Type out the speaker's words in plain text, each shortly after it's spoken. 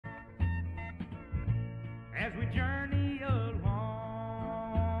as we journey along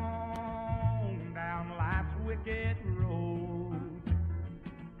down life's wicked road.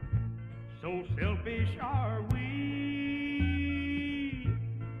 So selfish are we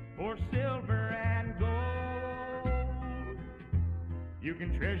for silver and gold. You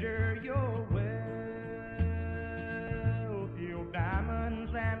can treasure your wealth, your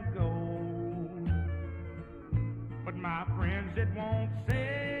diamonds and gold, but my friends, it won't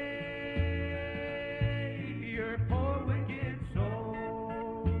save your poor wicked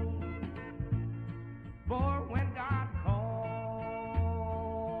soul. For when God calls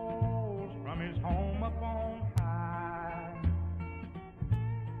from his home up on high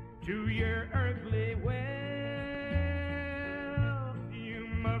to your earthly wealth, you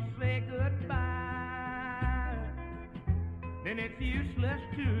must say goodbye. Then it's useless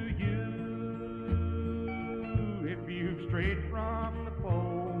to you if you've strayed from the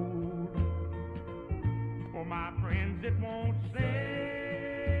fold. For my friends, it won't save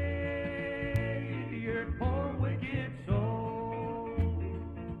your poor wicked soul.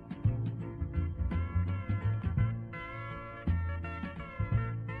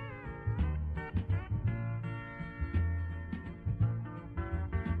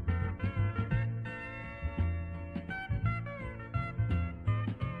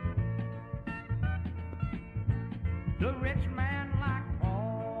 The rich man, like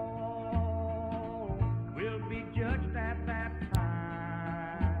Paul, will be judged at that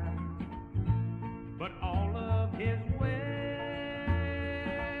time, but all of his wealth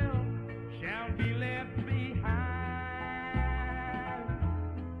shall be left behind.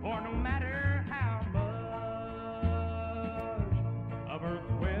 For no matter how much of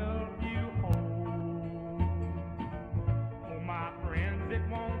earth's wealth you hold, oh my friends, it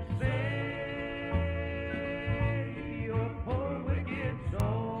won't save your poor wicked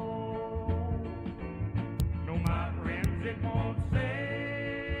soul. No, my friends, it won't save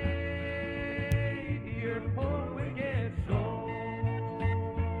your poor wicked soul.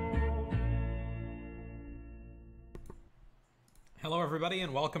 Hello, everybody,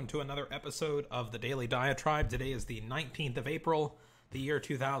 and welcome to another episode of the Daily Diatribe. Today is the 19th of April, the year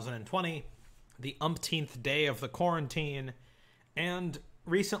 2020, the umpteenth day of the quarantine, and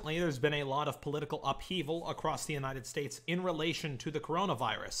recently there's been a lot of political upheaval across the United States in relation to the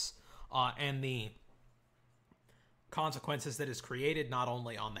coronavirus and the consequences that it's created, not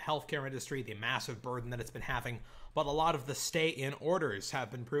only on the healthcare industry, the massive burden that it's been having, but a lot of the stay-in orders have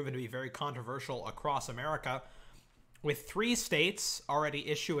been proven to be very controversial across America, with 3 states already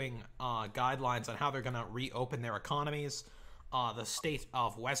issuing guidelines on how they're going to reopen their economies. The state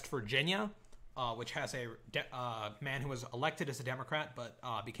of West Virginia, which has a man who was elected as a Democrat but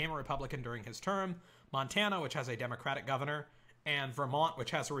became a Republican during his term, Montana, which has a Democratic governor, and Vermont,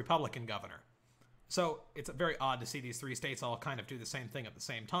 which has a Republican governor. So it's very odd to see these 3 states all kind of do the same thing at the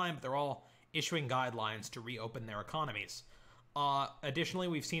same time, but they're all issuing guidelines to reopen their economies. Additionally,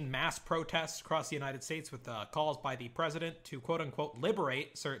 we've seen mass protests across the United States with calls by the president to quote-unquote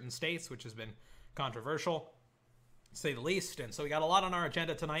liberate certain states, which has been controversial, to say the least. And so we got a lot on our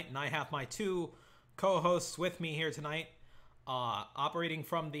agenda tonight, and I have my 2 co-hosts with me here tonight, operating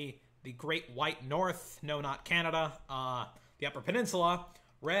from the Great White North, no, not Canada, the Upper Peninsula,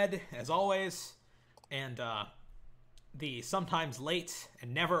 Red, as always, and the sometimes late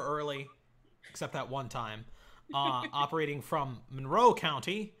and never early, except that one time, operating from Monroe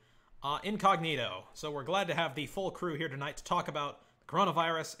County, Incognito. So we're glad to have the full crew here tonight to talk about the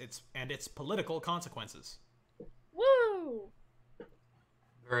coronavirus and its political consequences. Woo!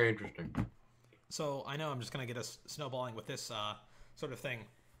 Very interesting. So I know I'm just going to get us snowballing with this sort of thing.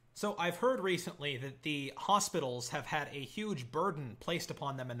 So I've heard recently that the hospitals have had a huge burden placed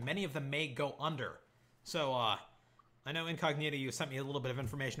upon them, and many of them may go under. So I know, Incognito, you sent me a little bit of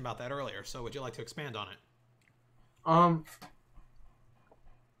information about that earlier, so would you like to expand on it?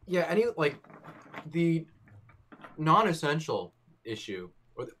 Yeah, the non-essential issue,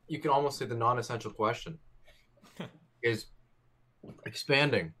 or you can almost say the non-essential question, is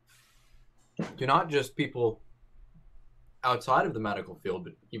expanding to not just people outside of the medical field,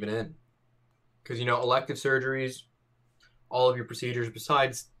 but even in. Because, elective surgeries, all of your procedures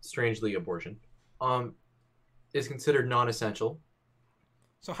besides, strangely, abortion, is considered non-essential.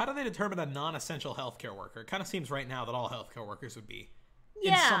 So how do they determine a non-essential healthcare worker? It kind of seems right now that all healthcare workers would be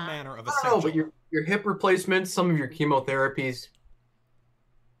in some manner of essential. I don't know, but your hip replacements, some of your chemotherapies.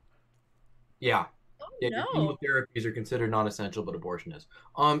 Yeah. Oh, Yeah, no. your chemotherapies are considered non-essential, but abortion is.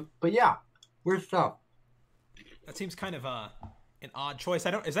 But yeah, weird stuff. That seems kind of an odd choice.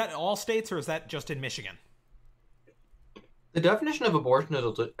 Is that in all states, or is that just in Michigan? The definition of abortion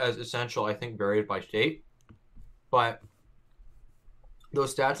as essential, I think, varied by state. But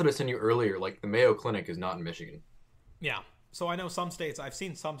those stats that I sent you earlier, like the Mayo Clinic is not in Michigan. Yeah. So I know some states, I've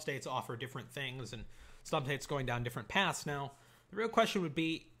seen some states offer different things and some states going down different paths. Now, the real question would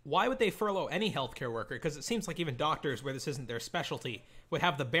be, why would they furlough any healthcare worker? Because it seems like even doctors, where this isn't their specialty, would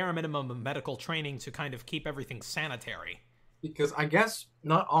have the bare minimum of medical training to kind of keep everything sanitary. Because I guess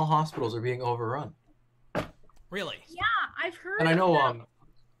not all hospitals are being overrun. Really? Yeah, I've heard. And I know, that-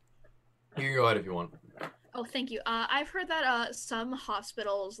 you can go ahead if you want. Oh, thank you. I've heard that some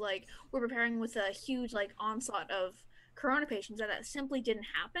hospitals like were preparing with a huge like onslaught of corona patients, and that simply didn't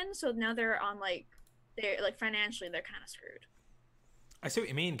happen. So now they're on they're like financially they're kind of screwed. I see what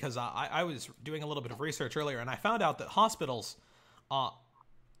you mean, because I was doing a little bit of research earlier, and I found out that hospitals,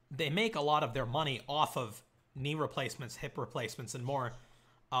 they make a lot of their money off of knee replacements, hip replacements, and more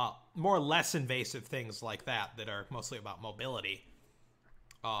less invasive things like that are mostly about mobility,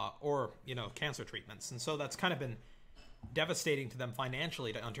 or, cancer treatments. And so that's kind of been devastating to them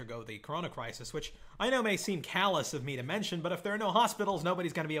financially to undergo the corona crisis, which I know may seem callous of me to mention, but if there are no hospitals,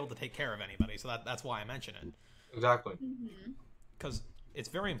 nobody's going to be able to take care of anybody. So that's why I mention it. Exactly. Because it's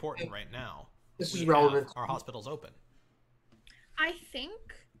very important right now. This we is relevant. have our hospitals open. I think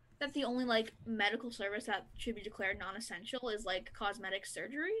that the only like medical service that should be declared non-essential is like cosmetic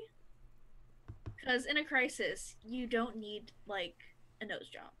surgery. Because in a crisis, you don't need like a nose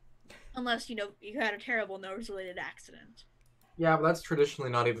job, unless you had a terrible nose-related accident. Yeah, but that's traditionally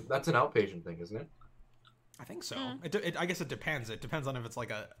not even. That's an outpatient thing, isn't it? I think so. I guess it depends. It depends on if it's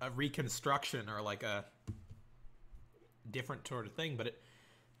like a reconstruction or like a different sort of thing.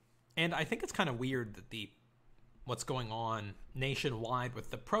 And I think it's kind of weird that what's going on nationwide with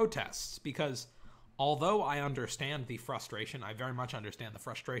the protests, because although I understand the frustration, I very much understand the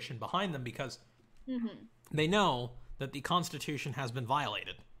frustration behind them, because they know that the Constitution has been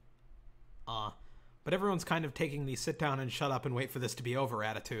violated. But everyone's kind of taking the sit down and shut up and wait for this to be over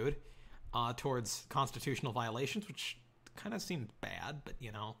attitude towards constitutional violations, which kind of seems bad, but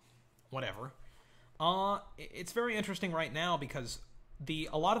whatever. It's very interesting right now because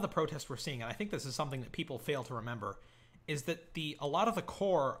a lot of the protests we're seeing, and I think this is something that people fail to remember, is that a lot of the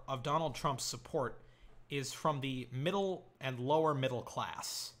core of Donald Trump's support is from the middle and lower middle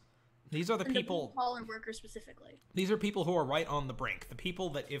class. These are the people, the blue-collar workers specifically. These are people who are right on the brink. The people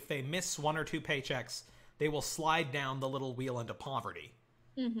that if they miss one or two paychecks, they will slide down the little wheel into poverty.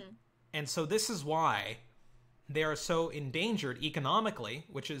 And so this is why they are so endangered economically,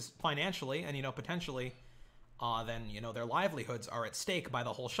 which is financially, and potentially, then their livelihoods are at stake by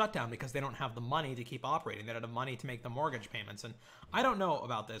the whole shutdown because they don't have the money to keep operating. They don't have the money to make the mortgage payments. And I don't know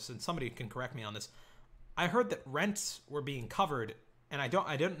about this, and somebody can correct me on this. I heard that rents were being covered. And I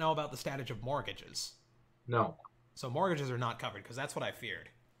didn't know about the status of mortgages. No. So mortgages are not covered, because that's what I feared.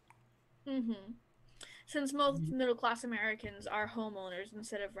 Since most middle-class Americans are homeowners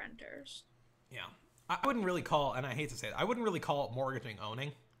instead of renters. Yeah. I wouldn't really call, and I hate to say it, I wouldn't really call it mortgaging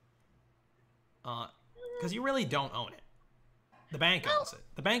owning. Because you really don't own it. The bank owns it.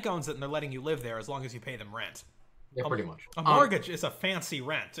 The bank owns it, and they're letting you live there as long as you pay them rent. Yeah, pretty much. A mortgage is a fancy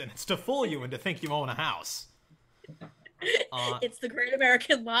rent, and it's to fool you and to think you own a house. It's the great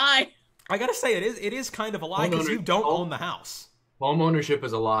American lie. I gotta say, it is kind of a lie, because you don't own the house. Home ownership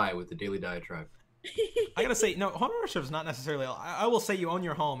is a lie with the Daily Diatribe. I gotta say, no, home ownership is not necessarily. I will say you own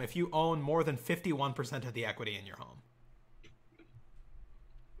your home if you own more than 51% of the equity in your home.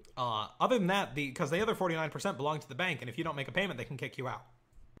 Other than that, because the other 49% belong to the bank, and if you don't make a payment, they can kick you out.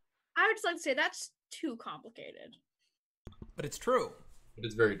 I would just like to say that's too complicated. But it's true. It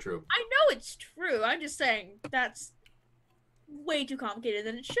is very true. I know it's true. I'm just saying that's way too complicated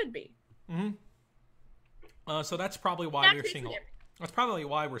than it should be. So that's probably why we're seeing. That's probably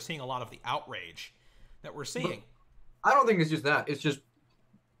why we're seeing a lot of the outrage that we're seeing. But I don't think it's just that. It's just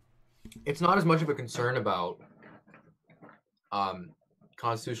it's not as much of a concern about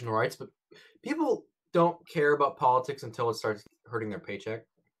constitutional rights, but people don't care about politics until it starts hurting their paycheck.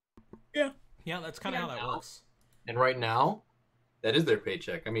 Yeah, that's kind of how that works. And right now, that is their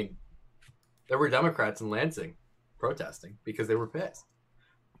paycheck. I mean, there were Democrats in Lansing protesting because they were pissed.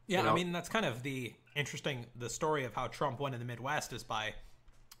 Yeah, I mean, that's kind of the story of how Trump won in the Midwest is by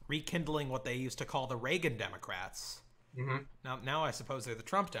rekindling what they used to call the Reagan Democrats. Now I suppose they're the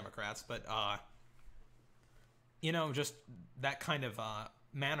Trump Democrats, but, just that kind of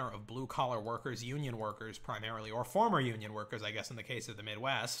manner of blue-collar workers, union workers primarily, or former union workers, I guess, in the case of the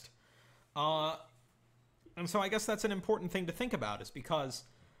Midwest. And so I guess that's an important thing to think about, is because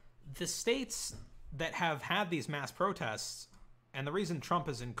the states that have had these mass protests, and the reason Trump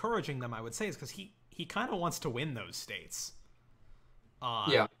is encouraging them, I would say, is because he kind of wants to win those states.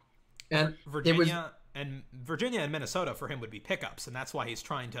 Yeah. And Virginia, and Virginia and Minnesota for him would be pickups, and that's why he's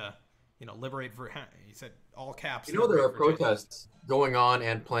trying to, liberate. He said all caps. There are liberate Virginia. protests going on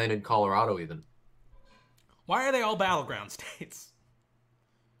and planned in Colorado even. Why are they all battleground states?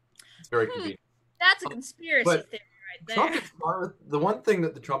 It's very convenient. That's a conspiracy But theory right there. Trump is smart. The one thing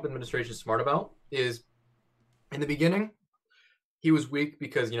that the Trump administration is smart about is, in the beginning, he was weak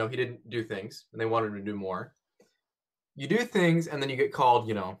because he didn't do things, and they wanted him to do more. You do things, and then you get called,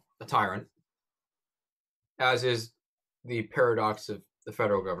 a tyrant, as is the paradox of the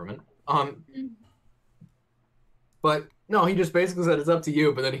federal government. But no, he just basically said it's up to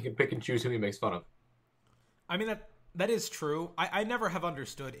you, but then he can pick and choose who he makes fun of. I mean, that is true. I never have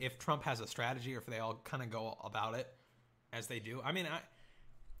understood if Trump has a strategy or if they all kind of go about it as they do. I mean,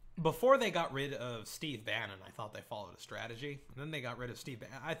 before they got rid of Steve Bannon, I thought they followed a strategy. And then they got rid of Steve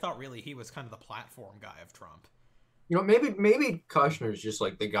Bannon. I thought really he was kind of the platform guy of Trump. Maybe Kushner's just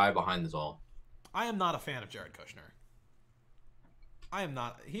like the guy behind this all. I am not a fan of Jared Kushner. I am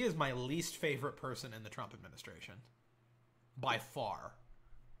not. He is my least favorite person in the Trump administration. By far.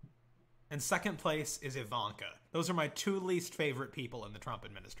 And second place is Ivanka. Those are my two least favorite people in the Trump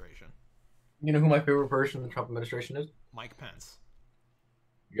administration. You know who my favorite person in the Trump administration is? Mike Pence.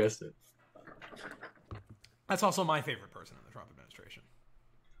 You guessed it. That's also my favorite person in the Trump administration.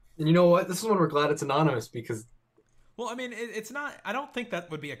 And you know what? This is when we're glad it's anonymous because... Well, I mean, it's not... I don't think that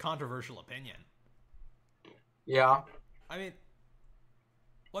would be a controversial opinion. Yeah. I mean...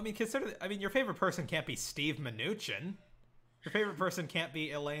 Well, I mean, consider... I mean, your favorite person can't be Steve Mnuchin. Your favorite person can't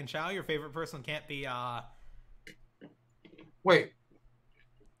be Elaine Chao. Your favorite person can't be, Wait.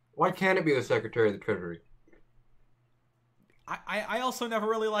 Why can't it be the Secretary of the Treasury? I also never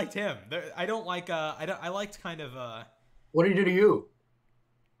really liked him. I don't like, I liked kind of, What did he do to you?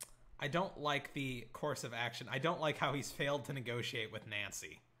 I don't like the course of action. I don't like how he's failed to negotiate with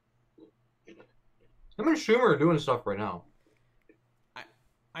Nancy. Him and Schumer are doing stuff right now.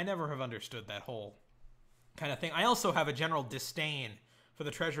 I never have understood that whole kind of thing. I also have a general disdain for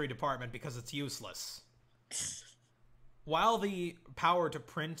the Treasury Department because it's useless. While the power to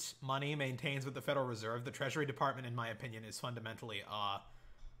print money maintains with the Federal Reserve, the Treasury Department, in my opinion, is fundamentally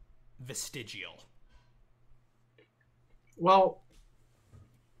vestigial. Well,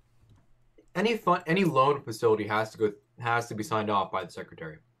 any loan facility has to be signed off by the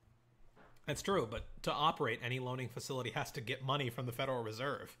Secretary. That's true, but to operate any loaning facility has to get money from the Federal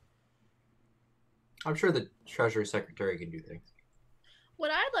Reserve. I'm sure the Treasury Secretary can do things.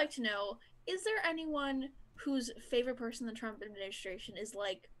 What I'd like to know, is there anyone whose favorite person in the Trump administration is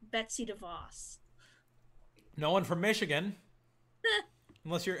like Betsy DeVos? No one from Michigan.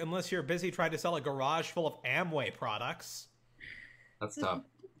 unless you're busy trying to sell a garage full of Amway products. That's tough.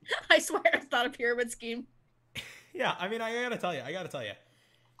 I swear it's not a pyramid scheme. Yeah, I mean, I gotta tell you.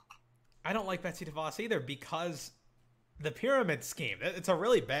 I don't like Betsy DeVos either because the pyramid scheme. It's a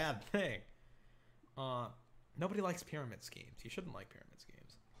really bad thing. Nobody likes pyramid schemes. You shouldn't like pyramid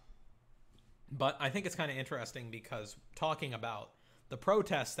schemes. But I think it's kind of interesting because talking about the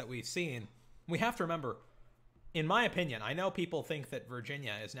protests that we've seen, we have to remember, in my opinion, I know people think that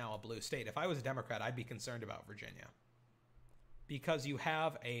Virginia is now a blue state. If I was a Democrat, I'd be concerned about Virginia. Because you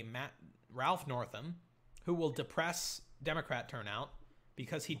have a Ralph Northam who will depress Democrat turnout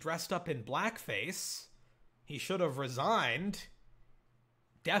because he dressed up in blackface. He should have resigned.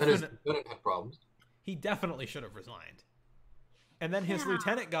 Definitely have problems. He definitely should have resigned. And then his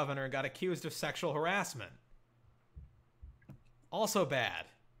lieutenant governor got accused of sexual harassment. Also bad.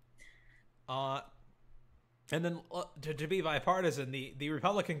 And then to be bipartisan, the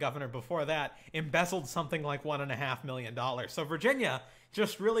Republican governor before that embezzled something like $1.5 million. So Virginia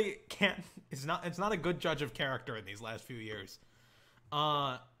just really can't. It's not a good judge of character in these last few years.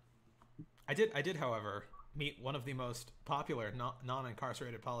 I did, however, meet one of the most popular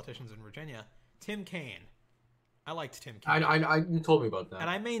non-incarcerated politicians in Virginia, Tim Kaine. I liked Tim Kaine. You told me about that. And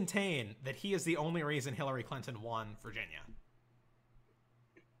I maintain that he is the only reason Hillary Clinton won Virginia.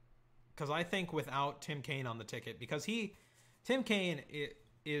 Because I think without Tim Kaine on the ticket, because Tim Kaine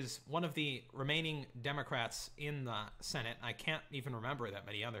is one of the remaining Democrats in the Senate, I can't even remember that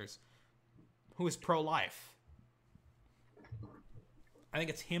many others, who is pro-life. I think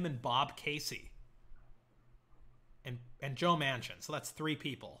it's him and Bob Casey. And Joe Manchin. So that's 3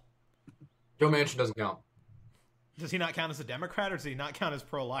 people. Joe Manchin doesn't count. Does he not count as a Democrat, or does he not count as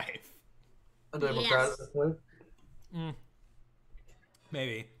pro-life? A Democrat at this point?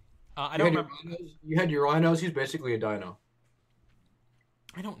 Maybe. I don't remember. You had your rhinos. He's basically a dino.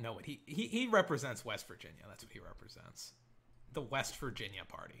 I don't know what he represents. West Virginia. That's what he represents. The West Virginia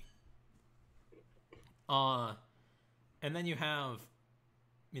Party. And then you have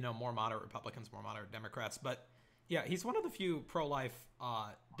more moderate Republicans, more moderate Democrats. But yeah, he's one of the few pro-life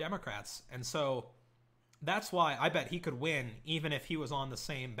Democrats. And so that's why I bet he could win even if he was on the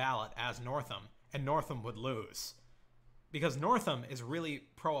same ballot as Northam, and Northam would lose. Because Northam is really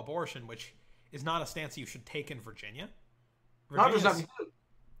pro-abortion, which is not a stance you should take in Virginia. Not just Virginia's-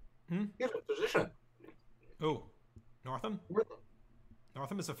 that. He's a physician. Ooh, Northam?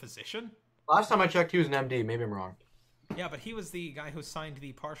 Northam is a physician? Last time I checked, he was an MD. Maybe I'm wrong. Yeah, but he was the guy who signed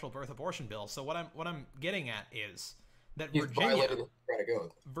the partial birth abortion bill. So what I'm getting at is that He's violated the Democratic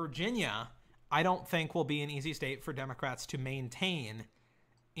oath. Virginia, I don't think will be an easy state for Democrats to maintain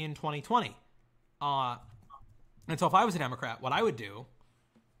in 2020. And so if I was a Democrat, what I would do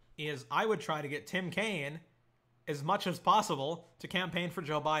is I would try to get Tim Kaine as much as possible to campaign for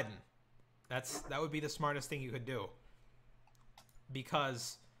Joe Biden. That would be the smartest thing you could do.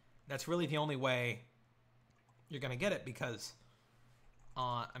 Because that's really the only way you're going to get it, because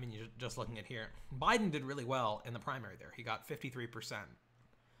you're just looking at here. Biden did really well in the primary there. He got 53%.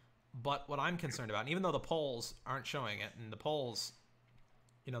 But what I'm concerned about, and even though the polls aren't showing it, and the polls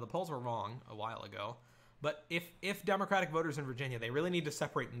were wrong a while ago, but if Democratic voters in Virginia, they really need to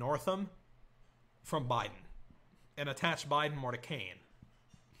separate Northam from Biden and attach Biden more to Kaine,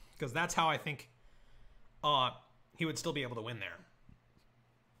 because that's how I think he would still be able to win there.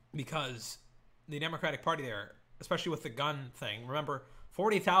 Because the Democratic Party there, especially with the gun thing, remember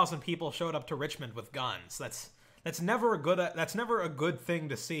 40,000 people showed up to Richmond with guns. That's never a good thing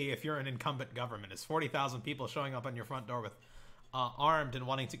to see if you're an incumbent government. Is 40,000 people showing up on your front door with armed and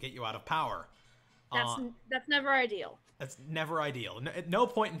wanting to get you out of power. That's never ideal. That's never ideal. At no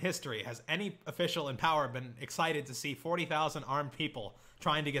point in history has any official in power been excited to see 40,000 armed people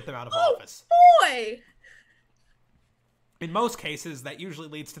trying to get them out of office. Boy! In most cases, that usually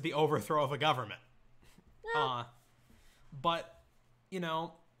leads to the overthrow of a government. Yeah. But we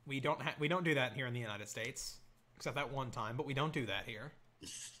don't do that here in the United States, except that one time. But we don't do that here.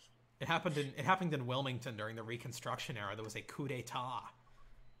 It happened in Wilmington during the Reconstruction era. There was a coup d'état.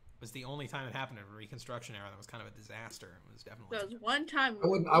 It was the only time it happened in the Reconstruction era. That was kind of a disaster. It was definitely. There was one time. I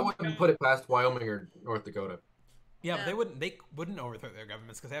wouldn't put it past Wyoming or North Dakota. Yeah, but they wouldn't overthrow their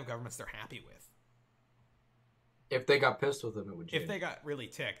governments because they have governments they're happy with. If they got pissed with them, it would change. If they got really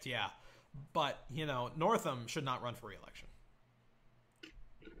ticked, yeah. But, Northam should not run for re-election.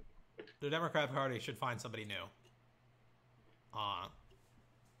 The Democratic Party should find somebody new.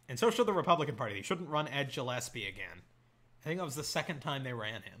 And so should the Republican Party. They shouldn't run Ed Gillespie again. I think that was the second time they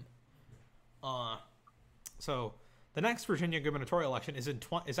ran him. So the next Virginia gubernatorial election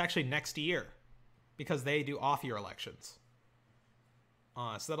is actually next year, because they do off-year elections.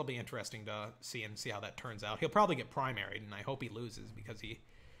 So that'll be interesting to see how that turns out. He'll probably get primaried, and I hope he loses, because he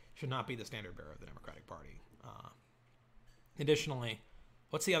should not be the standard bearer of the Democratic Party. Additionally,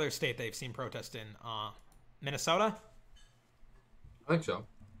 what's the other state they've seen protest in? Minnesota? I think so.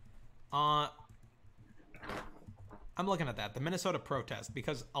 I'm looking at that, the Minnesota protest,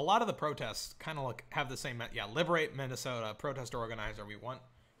 because a lot of the protests kind of have the same, Liberate Minnesota, protest organizer, we want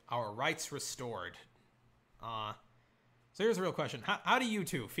our rights restored. So here's a real question. How do you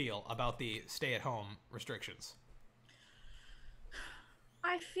two feel about the stay-at-home restrictions?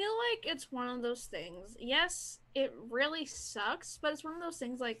 I feel like it's one of those things. Yes, it really sucks, but it's one of those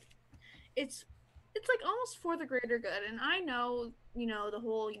things like it's like almost for the greater good. And I know, the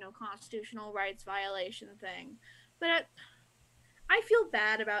whole, constitutional rights violation thing. But I feel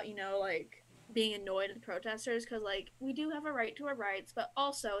bad about, like being annoyed at the protesters, because like we do have a right to our rights, but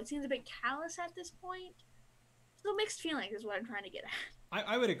also it seems a bit callous at this point. So mixed feelings is what I'm trying to get at.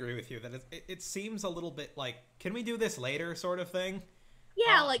 I would agree with you that it seems a little bit like, can we do this later sort of thing?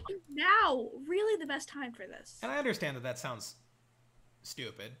 Yeah, like now, really the best time for this. And I understand that sounds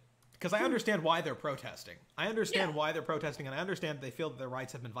stupid, because I understand why they're protesting. I understand why they're protesting, and I understand they feel that their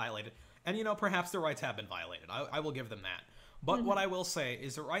rights have been violated. And, perhaps their rights have been violated. I will give them that. But what I will say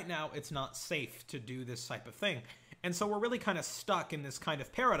is that right now it's not safe to do this type of thing. And so we're really kind of stuck in this kind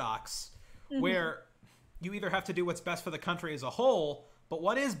of paradox where you either have to do what's best for the country as a whole, but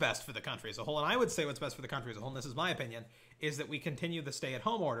what is best for the country as a whole? And I would say what's best for the country as a whole, and this is my opinion, is that we continue the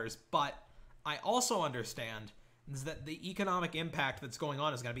stay-at-home orders. But I also understand is that the economic impact that's going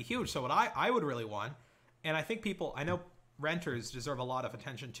on is going to be huge. So what I would really want, and I think I know renters deserve a lot of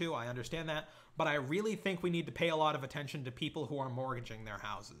attention too, I understand that, but I really think we need to pay a lot of attention to people who are mortgaging their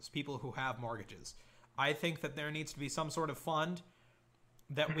houses, people who have mortgages. I think that there needs to be some sort of fund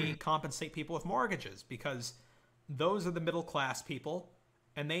that we compensate people with mortgages, because those are the middle class people,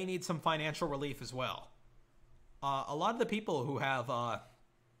 and they need some financial relief as well. A lot of the people who have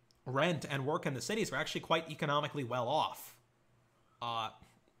rent and work in the cities are actually quite economically well off.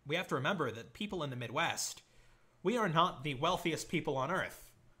 we have to remember that people in the Midwest, we are not the wealthiest people on earth.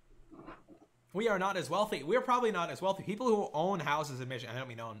 We are not as wealthy. We're probably not as wealthy. People who own houses in Michigan, I don't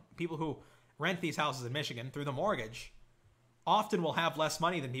mean own, people who rent these houses in Michigan through the mortgage often will have less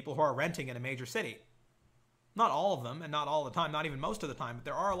money than people who are renting in a major city. Not all of them, and not all the time, not even most of the time, but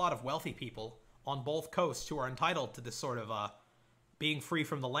there are a lot of wealthy people on both coasts who are entitled to this sort of being free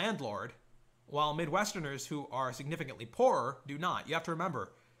from the landlord, while Midwesterners who are significantly poorer do not. You have to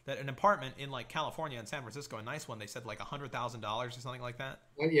remember that an apartment in like California and San Francisco, a nice one, they said like $100,000 or something like that.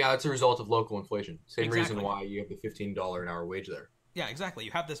 Yeah, it's a result of local inflation. Same Exactly. reason why you have the $15 an hour wage there. Yeah, exactly.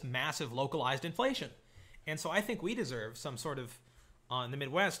 You have this massive localized inflation. And so I think we deserve some sort of, in the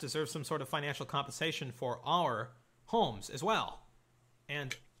Midwest, deserve some sort of financial compensation for our homes as well.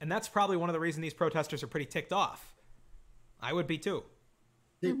 And that's probably one of the reasons these protesters are pretty ticked off. I would be too.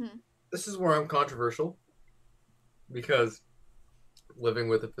 This is where I'm controversial, because living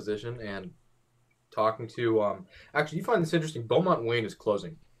with a physician and talking to actually, you find this interesting. Beaumont Wayne is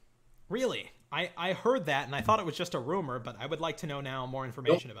closing. Really? I heard that, and I thought it was just a rumor, but I would like to know now more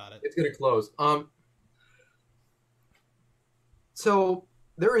information about it. It's going to close. So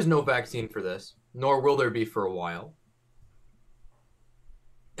there is no vaccine for this, nor will there be for a while.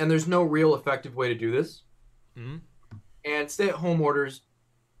 And there's no real effective way to do this. Mm-hmm. And stay-at-home orders,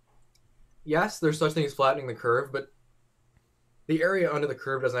 yes, there's such thing as flattening the curve, but the area under the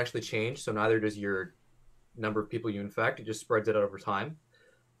curve doesn't actually change, so neither does your number of people you infect. It just spreads it out over time.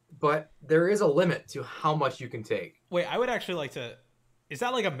 But there is a limit to how much you can take. Wait, I would actually like to... Is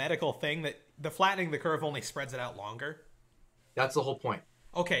that like a medical thing that the flattening the curve only spreads it out longer? That's the whole point.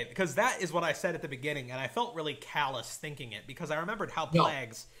 Okay, because that is what I said at the beginning, and I felt really callous thinking it, because I remembered how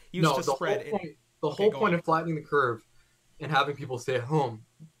plagues used to spread. The whole point of flattening the curve and having people stay at home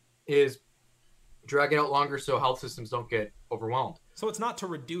is drag it out longer so health systems don't get overwhelmed. So it's not to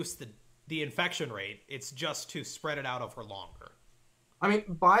reduce the infection rate, it's just to spread it out over longer. I mean,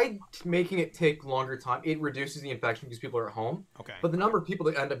 by making it take longer time, it reduces the infection because people are at home. Okay. But the number of people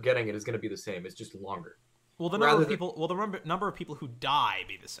that end up getting it is going to be the same. It's just longer. Will the number of people? Will the number of people who die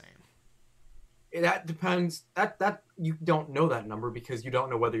be the same? That depends. That you don't know that number because you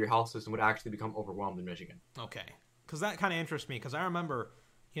don't know whether your health system would actually become overwhelmed in Michigan. Okay, because that kind of interests me. Because I remember,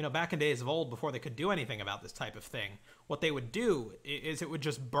 back in days of old, before they could do anything about this type of thing, what they would do is it would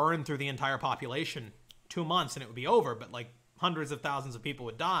just burn through the entire population 2 months and it would be over. But like hundreds of thousands of people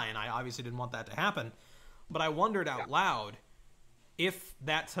would die, and I obviously didn't want that to happen. But I wondered out loud, if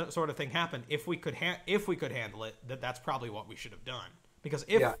that sort of thing happened, if we could handle it, that's probably what we should have done. Because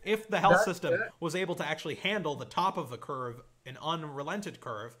if the health system was able to actually handle the top of the curve, an unrelented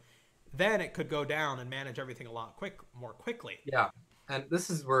curve, then it could go down and manage everything a lot more quickly. Yeah, and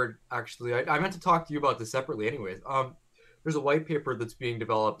this is where actually I meant to talk to you about this separately. Anyways, there's a white paper that's being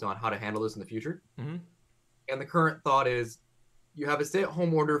developed on how to handle this in the future, and the current thought is you have a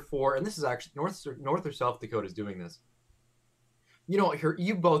stay-at-home order for, and this is actually North or South Dakota is doing this.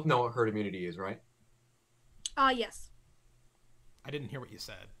 You both know what herd immunity is, right? Yes. I didn't hear what you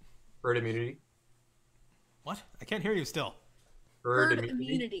said. Herd immunity? What? I can't hear you still. Herd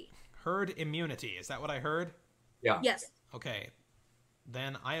immunity. Herd immunity. Is that what I heard? Yeah. Yes. Okay.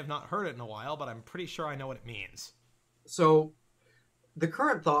 Then I have not heard it in a while, but I'm pretty sure I know what it means. So the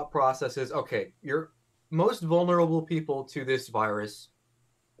current thought process is, okay, your most vulnerable people to this virus,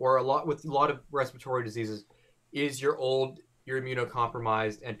 or with a lot of respiratory diseases, is your old, you're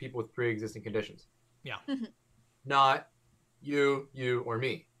immunocompromised, and people with pre-existing conditions. Yeah. Not you, or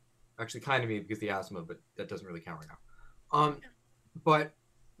me. Actually, kind of me because the asthma, but that doesn't really count right now. But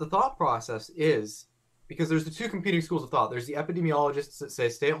the thought process is, because there's the two competing schools of thought. There's the epidemiologists that say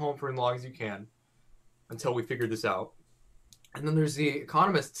stay at home for as long as you can until we figure this out. And then there's the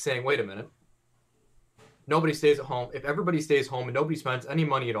economists saying, wait a minute, nobody stays at home. If everybody stays home and nobody spends any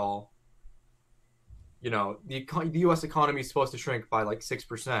money at all, the U.S. economy is supposed to shrink by like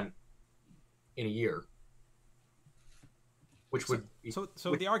 6% in a year. Which would be,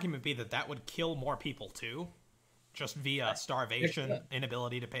 so the argument would be that would kill more people too, just via starvation,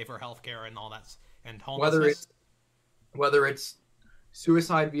 inability to pay for healthcare, and all that, and homelessness. Whether it's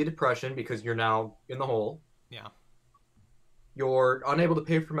suicide via depression because you're now in the hole. Yeah. You're unable to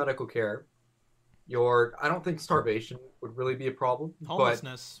pay for medical care. I don't think starvation would really be a problem.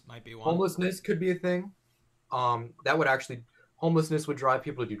 Homelessness might be one. Homelessness could be a thing. Homelessness would drive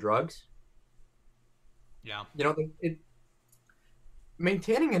people to do drugs. Yeah.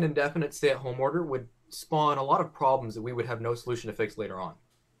 Maintaining an indefinite stay-at-home order would spawn a lot of problems that we would have no solution to fix later on,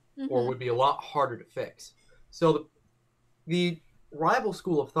 or would be a lot harder to fix. So the rival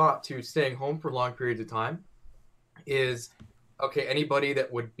school of thought to staying home for long periods of time is okay, anybody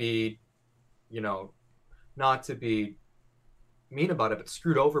that would be, you know, not to be mean about it, but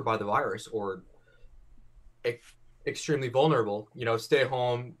screwed over by the virus or extremely vulnerable, stay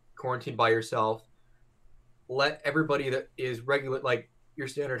home, quarantine by yourself. Let everybody that is regular, like your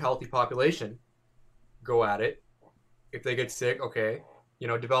standard healthy population, go at it. If they get sick, okay,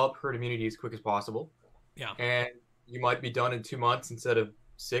 develop herd immunity as quick as possible. Yeah. And you might be done in 2 months instead of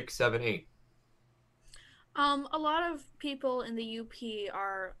 6, 7, 8. A lot of people in the UP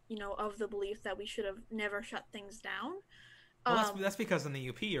are, of the belief that we should have never shut things down. Well, that's because in the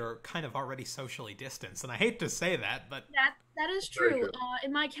UP you're kind of already socially distanced, and I hate to say that, but that is true.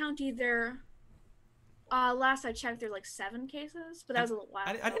 In my county, last I checked, there are like 7 cases, but that was a while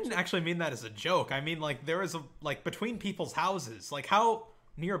ago. I didn't actually mean that as a joke. I mean, like, there is between people's houses. Like, how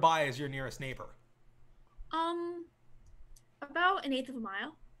nearby is your nearest neighbor? About 1/8 of a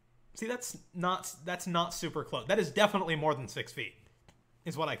mile. See, that's not super close. That is definitely more than 6 feet,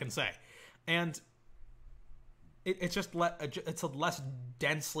 is what I can say, and it's a less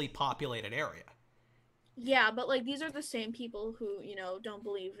densely populated area. Yeah, but like these are the same people who don't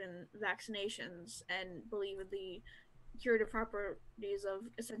believe in vaccinations and believe in the curative properties of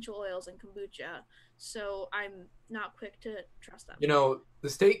essential oils and kombucha. So I'm not quick to trust them. The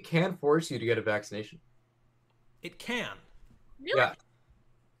state can force you to get a vaccination. It can. Really? Yeah.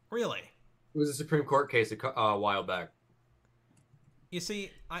 Really? It was a Supreme Court case a while back. You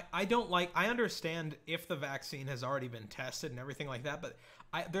see, I understand if the vaccine has already been tested and everything like that, but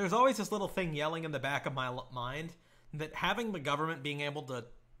there's always this little thing yelling in the back of my mind that having the government being able to,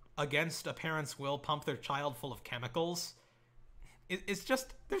 against a parent's will, pump their child full of chemicals, there's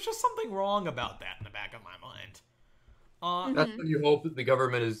just something wrong about that in the back of my mind. That's when you hope that the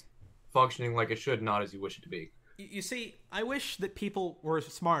government is functioning like it should, not as you wish it to be. You see, I wish that people were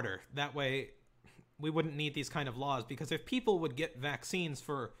smarter. That way we wouldn't need these kind of laws, because if people would get vaccines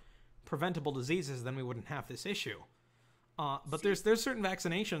for preventable diseases, then we wouldn't have this issue. But there's certain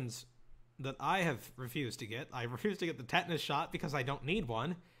vaccinations that I have refused to get. I refuse to get the tetanus shot because I don't need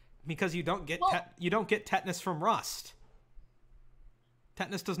one, because you don't get tetanus from rust.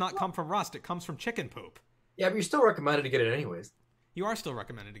 Tetanus does not come from rust. It comes from chicken poop. Yeah, but you're still recommended to get it anyways. You are still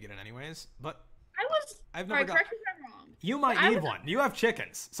recommended to get it anyways, but I've never got. Correct me if I'm wrong. You might need one. You have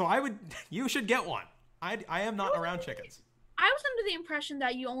chickens, so you should get one. I am not around chickens. I was under the impression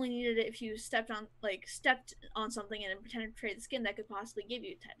that you only needed it if you stepped on something and it penetrated the skin that could possibly give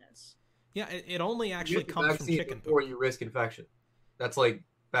you tetanus. Yeah, it only actually comes from chicken poop. Before you risk infection. That's like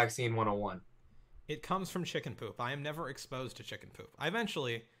vaccine 101. It comes from chicken poop. I am never exposed to chicken poop.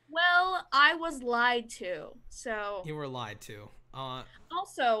 Well, I was lied to. So you were lied to.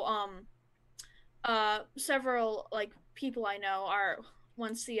 Also, several people I know are,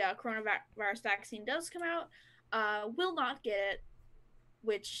 once the coronavirus vaccine does come out, will not get it,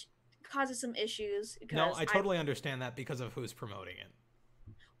 which causes some issues. No, I totally understand that because of who's promoting it.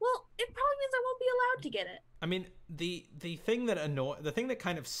 Well, it probably means I won't be allowed to get it. I mean, the thing that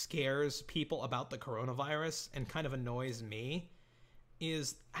kind of scares people about the coronavirus and kind of annoys me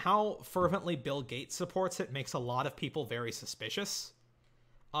is how fervently Bill Gates supports it. Makes a lot of people very suspicious.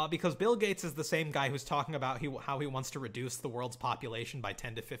 Because Bill Gates is the same guy who's talking about how he wants to reduce the world's population by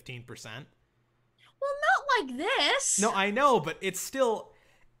 10 to 15%. Well, not like this. No, I know, but it's still...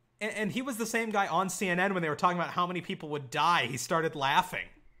 And he was the same guy on CNN when they were talking about how many people would die. He started laughing.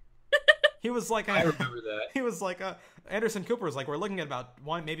 He was like... I remember that. He was like... Anderson Cooper was like, we're looking at about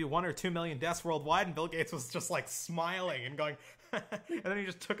 1 or 2 million deaths worldwide, and Bill Gates was just like smiling and going... and then he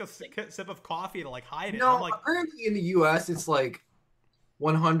just took a sip of coffee to hide it. No, I'm like, apparently in the U.S. it's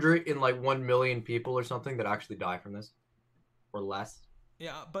 100 in 1 million people or something that actually die from this, or less.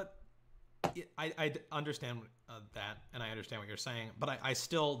 Yeah, but I understand that, and I understand what you're saying, but I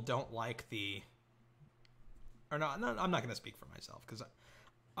still don't like the. Or no, I'm not going to speak for myself, because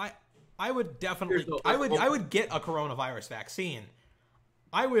I would definitely I would get a coronavirus vaccine.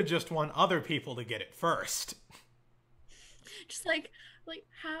 I would just want other people to get it first. Just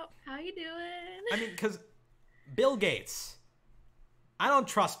how you doing? I mean, because Bill Gates. I don't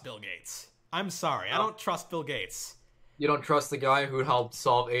trust Bill Gates. I'm sorry. I don't trust Bill Gates. You don't trust the guy who helped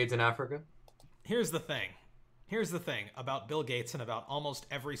solve AIDS in Africa? Here's the thing about Bill Gates and about almost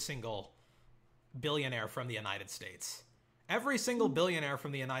every single billionaire from the United States. Every single billionaire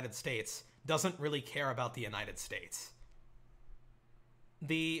from the United States doesn't really care about the United States.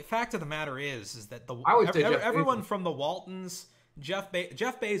 The fact of the matter is that everyone from the Waltons, Jeff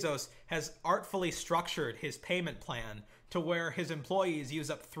Bezos has artfully structured his payment plan to where his employees use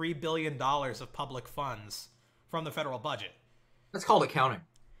up $3 billion of public funds from the federal budget. That's called accounting.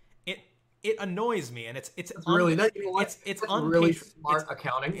 it annoys me, and it's That's really that. You know what? it's That's really unpatri- smart it's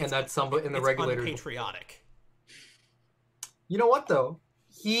accounting, and it's that's somebody in the it's regulators. unpatriotic. You know what though?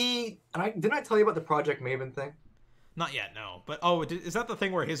 Didn't I tell you about the Project Maven thing? Not yet, no. But is that the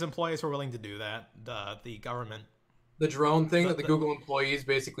thing where his employees were willing to do that? The government. The drone thing that the the- Google employees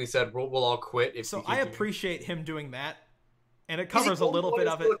basically said we'll all quit if. So you keep I doing it." appreciate him doing that, and it He's covers a little bit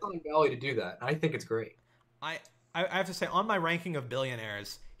of it. Silicon Valley to do that. I think it's great. I have to say, on my ranking of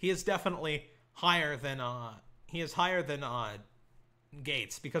billionaires, he is definitely higher than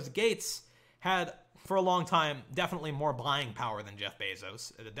Gates, because Gates had for a long time definitely more buying power than Jeff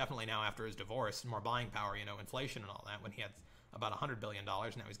Bezos. Definitely now after his divorce, more buying power. You know, inflation and all that. When he had about $100 billion, now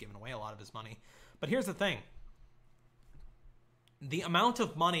he's giving away a lot of his money. But here's the thing: the amount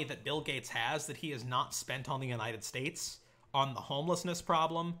of money that Bill Gates has that he has not spent on the United States, on the homelessness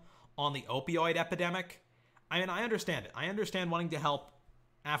problem, on the opioid epidemic. I mean, I understand it. I understand wanting to help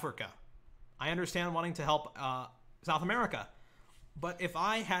Africa. I understand wanting to help South America. But if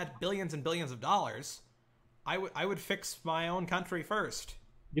I had billions and billions of dollars, I would fix my own country first.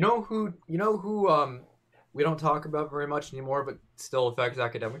 You know who we don't talk about very much anymore, but still affects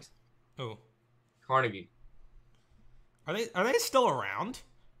academics? Who? Carnegie. Are they still around?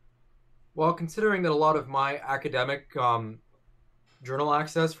 Well, considering that a lot of my academic journal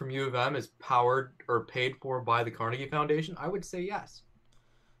access from U of M is powered or paid for by the Carnegie Foundation, I would say yes.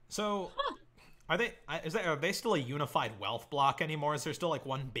 So, are they still a unified wealth block anymore? Is there still like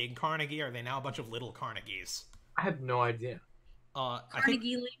one big Carnegie, or are they now a bunch of little Carnegies? I have no idea.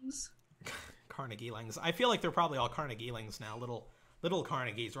 Carnegielings. Carnegielings. I feel like they're probably all Carnegielings now, little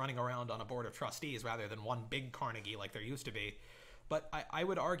Carnegies running around on a board of trustees rather than one big Carnegie like there used to be. But I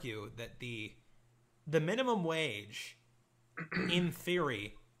would argue that the minimum wage, in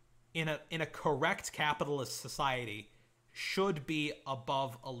theory, in a correct capitalist society, should be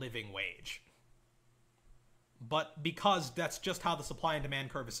above a living wage. But because that's just how the supply and demand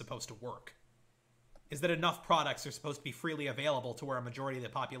curve is supposed to work, is that enough products are supposed to be freely available to where a majority of the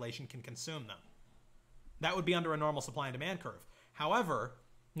population can consume them. That would be under a normal supply and demand curve. However,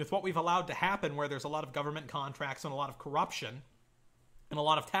 with what we've allowed to happen, where there's a lot of government contracts and a lot of corruption and a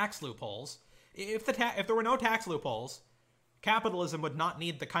lot of tax loopholes, if there were no tax loopholes, capitalism would not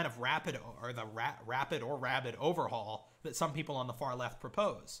need the kind of rapid or rabid overhaul that some people on the far left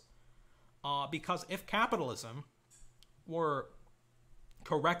propose. Because if capitalism were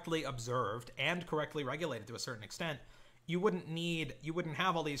correctly observed and correctly regulated to a certain extent, you wouldn't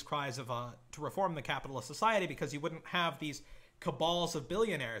have all these cries of to reform the capitalist society, because you wouldn't have these cabals of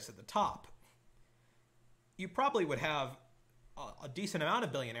billionaires at the top. You probably would have a decent amount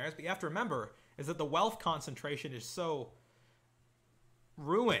of billionaires, but you have to remember is that the wealth concentration is so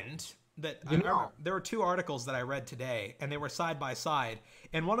ruined that there were two articles that I read today, and they were side by side,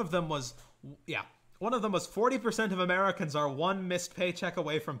 and one of them was 40% of Americans are one missed paycheck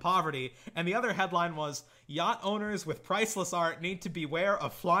away from poverty, and the other headline was yacht owners with priceless art need to beware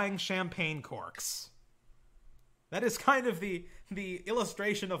of flying champagne corks. That is kind of the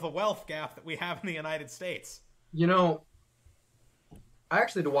illustration of the wealth gap that we have in the United States. You know, I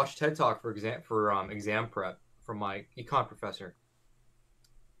actually had to watch TED Talk for exam prep from my econ professor.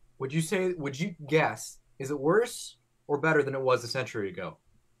 Would you guess, is it worse or better than it was a century ago?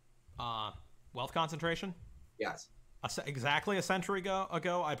 Wealth concentration? Yes. Exactly a century ago,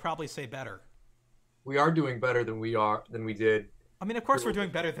 I'd probably say better. We are doing better than we did. I mean, of course we're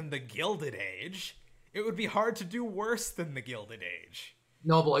doing better than the Gilded Age. It would be hard to do worse than the Gilded Age.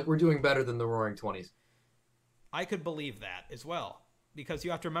 No, but like we're doing better than the Roaring Twenties. I could believe that as well, because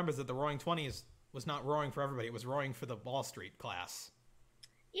you have to remember that the Roaring Twenties was not roaring for everybody. It was roaring for the Wall Street class.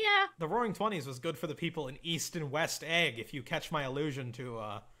 Yeah. The Roaring Twenties was good for the people in East and West Egg, if you catch my allusion to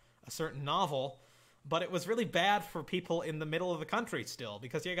a certain novel. But it was really bad for people in the middle of the country still,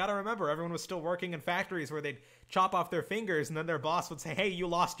 because you gotta remember, everyone was still working in factories where they'd chop off their fingers, and then their boss would say, hey, you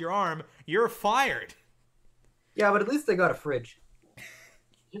lost your arm, you're fired. Yeah, but at least they got a fridge.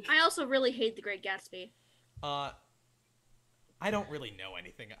 I also really hate The Great Gatsby. I don't really know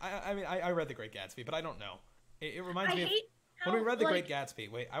anything. I mean, I read The Great Gatsby, but I don't know. It reminds me of when we read The Great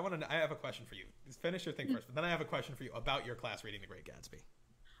Gatsby. Wait, I have a question for you. Just finish your thing first, but then I have a question for you about your class reading The Great Gatsby.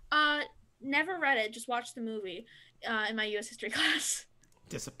 Never read it. Just watched the movie in my U.S. history class.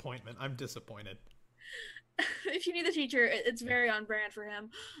 Disappointment. I'm disappointed. If you need the teacher, it's very on brand for him.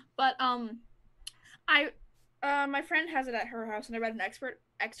 But my friend has it at her house, and I read an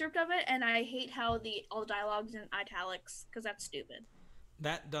excerpt of it, and I hate how all the dialogue's in italics, because that's stupid.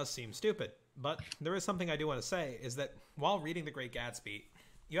 That does seem stupid, but there is something I do want to say, is that while reading The Great Gatsby,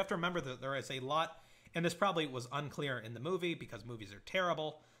 you have to remember that there is a lot, and this probably was unclear in the movie, because movies are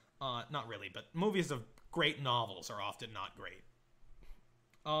terrible, Not really, but movies of great novels are often not great.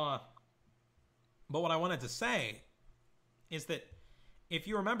 But what I wanted to say is that if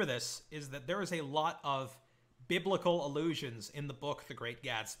you remember this, is that there is a lot of biblical allusions in the book The Great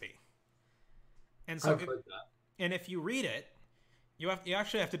Gatsby. And so I've heard that. and if you read it, you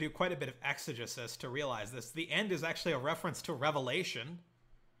actually have to do quite a bit of exegesis to realize this. The end is actually a reference to Revelation.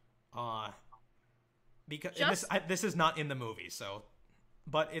 Because this is not in the movie, so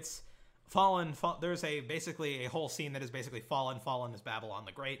but it's there's basically a whole scene that is basically fallen is Babylon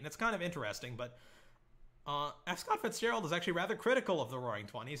the Great, and it's kind of interesting, but F. Scott Fitzgerald is actually rather critical of the Roaring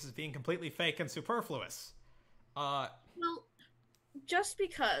Twenties as being completely fake and superfluous. Well, just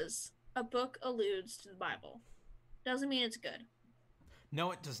because a book alludes to the Bible doesn't mean it's good.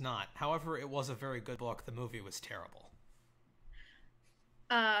 No, it does not. However, it was a very good book. The movie was terrible.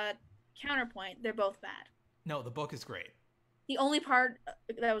 Counterpoint, they're both bad. No, the book is great. The only part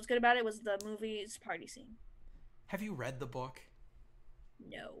that was good about it was the movie's party scene. Have you read the book?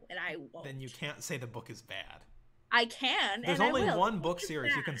 No, and I won't. Then you can't say the book is bad. I can. There's and only I will. one book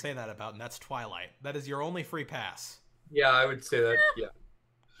series you can say that about, and that's Twilight. That is your only free pass. Yeah, I would say that. Yeah.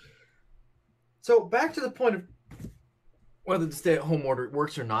 So back to the point of whether the stay-at-home order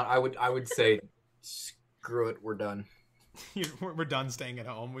works or not, I would say, screw it, we're done. We're done staying at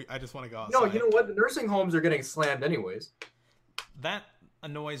home. I just want to go outside. No, you know what? The nursing homes are getting slammed anyways. That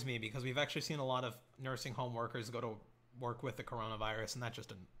annoys me because we've actually seen a lot of nursing home workers go to work with the coronavirus, and that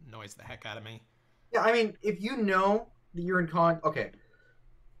just annoys the heck out of me. Yeah, I mean, if you know that you're in okay,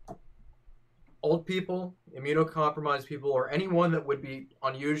 old people, immunocompromised people, or anyone that would be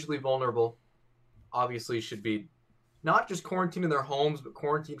unusually vulnerable, obviously should be not just quarantined in their homes, but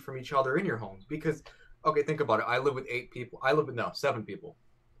quarantined from each other in your homes. Because, okay, think about it. I live with 7 people.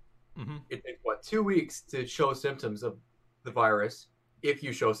 Mm-hmm. It takes, 2 weeks to show symptoms of the virus. If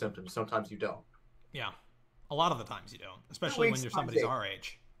you show symptoms, sometimes you don't. Yeah, a lot of the times you don't, especially when you're somebody's our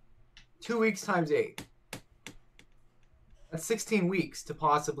age. 2 weeks times 8. That's 16 weeks to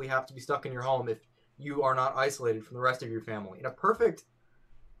possibly have to be stuck in your home if you are not isolated from the rest of your family. In a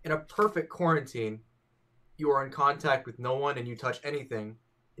perfect quarantine, you are in contact with no one and you touch anything,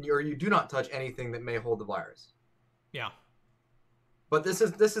 or you do not touch anything that may hold the virus. Yeah. But this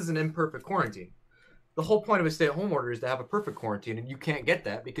is an imperfect quarantine. The whole point of a stay-at-home order is to have a perfect quarantine, and you can't get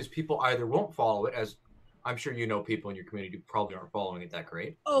that because people either won't follow it, as I'm sure you know people in your community who probably aren't following it that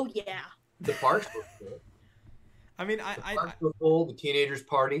great. Oh yeah. The parks were full. I mean, The parks were full. The teenagers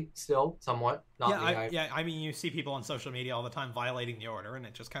party still somewhat. I mean, you see people on social media all the time violating the order, and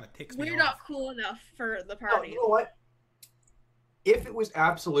it just kind of ticks me off. We're not cool enough for the No, party. you know what? If it was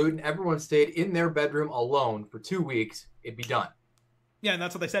absolute and everyone stayed in their bedroom alone for 2 weeks, it'd be done. Yeah, and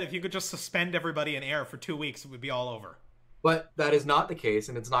that's what they said. If you could just suspend everybody in air for 2 weeks, it would be all over. But that is not the case,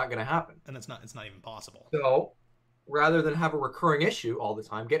 and it's not going to happen. And it's not even possible. So, rather than have a recurring issue all the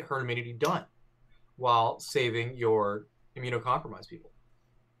time, get herd immunity done while saving your immunocompromised people.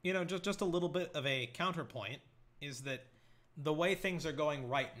 You know, just a little bit of a counterpoint is that the way things are going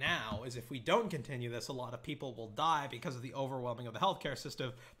right now is if we don't continue this, a lot of people will die because of the overwhelming of the healthcare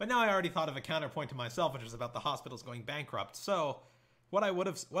system. But now I already thought of a counterpoint to myself, which is about the hospitals going bankrupt. So what I would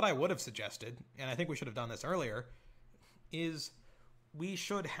have suggested, and I think we should have done this earlier, is we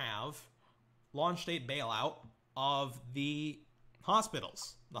should have launch date bailout of the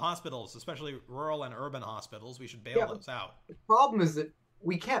hospitals. The hospitals, especially rural and urban hospitals, we should bail those out. The problem is that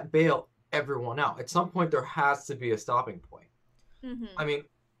we can't bail everyone out. At some point, there has to be a stopping point. Mm-hmm. I mean,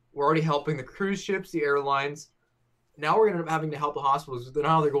 we're already helping the cruise ships, the airlines. Now we're going to end up having to help the hospitals.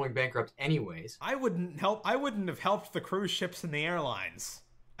 Now they're going bankrupt anyways. I wouldn't have helped the cruise ships and the airlines.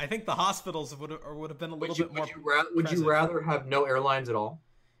 I think the hospitals would have been a little bit more. Would you rather have no airlines at all?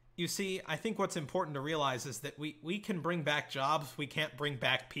 You see, I think what's important to realize is that we can bring back jobs, we can't bring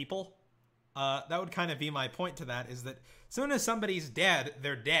back people. That would kind of be my point to that, is that as soon as somebody's dead,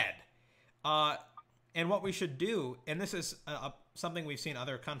 they're dead. And what we should do, and this is something we've seen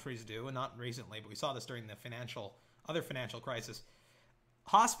other countries do, and not recently, but we saw this during the other financial crisis.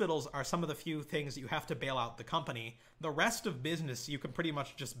 Hospitals are some of the few things that you have to bail out the company. The rest of business, you can pretty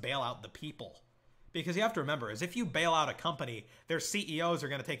much just bail out the people. Because you have to remember, is if you bail out a company, their CEOs are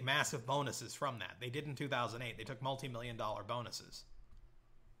going to take massive bonuses from that. They did in 2008. They took multi-million-dollar bonuses.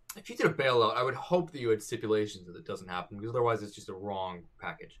 If you did a bailout, I would hope that you had stipulations that it doesn't happen, because otherwise it's just a wrong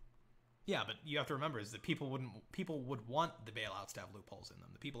package. Yeah, but you have to remember is that people would want the bailouts to have loopholes in them.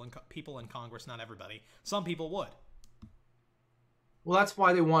 The people in Congress, not everybody. Some people would. Well, that's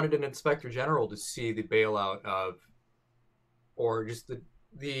why they wanted an inspector general to see the bailout of, or just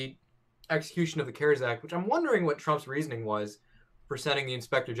the execution of the CARES Act, which I'm wondering what Trump's reasoning was for sending the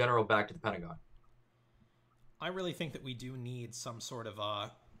Inspector General back to the Pentagon. I really think that we do need some sort of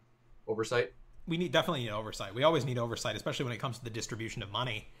Oversight. we definitely need oversight. We always need oversight, especially when it comes to the distribution of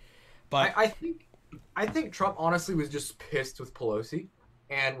money. But I think Trump honestly was just pissed with Pelosi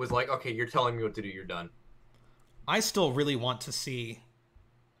and was like, okay, you're telling me what to do, you're done. I still really want to see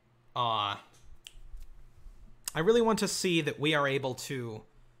I really want to see that we are able to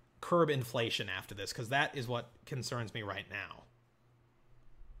curb inflation after this, because that is what concerns me right now.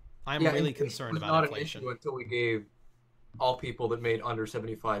 I'm really concerned about inflation. An issue until we gave all people that made under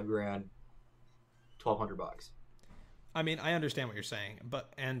 75 grand $1,200. I mean, I understand what you're saying,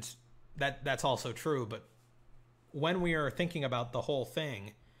 but that's also true, but when we are thinking about the whole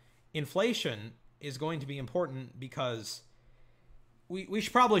thing, inflation is going to be important because we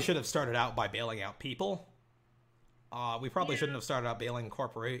probably should have started out by bailing out people. We probably shouldn't have started out bailing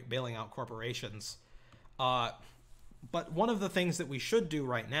out corporations. But one of the things that we should do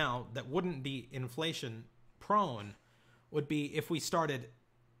right now that wouldn't be inflation prone would be if we started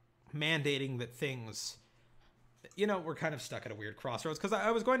mandating that things, we're kind of stuck at a weird crossroads, because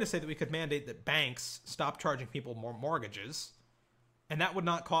I was going to say that we could mandate that banks stop charging people more mortgages, and that would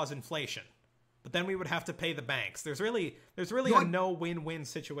not cause inflation. But then we would have to pay the banks. There's really a no win-win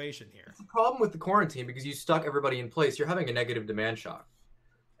situation here. It's a problem with the quarantine because you stuck everybody in place. You're having a negative demand shock.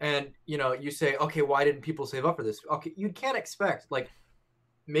 And, you say, okay, why didn't people save up for this? Okay, you can't expect,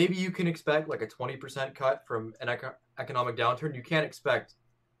 maybe you can expect a 20% cut from an economic downturn. You can't expect,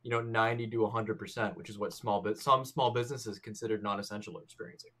 90 to 100%, which is what some small businesses considered non-essential are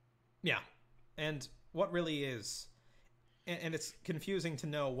experiencing. Yeah. And what really is, and it's confusing to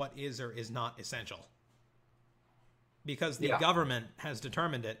know what is or is not essential, because the government has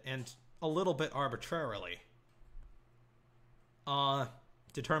determined it, and a little bit arbitrarily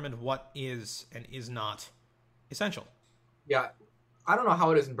determined what is and is not essential. Yeah, I don't know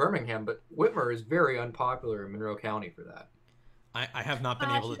how it is in Birmingham, but Whitmer is very unpopular in Monroe County for that. I have not been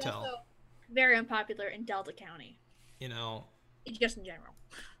able to tell. Very unpopular in Delta County. Just in general.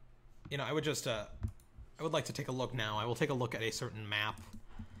 I would just I would like to take a look now. I will take a look at a certain map.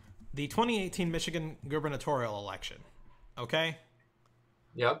 The 2018 Michigan gubernatorial election. Okay?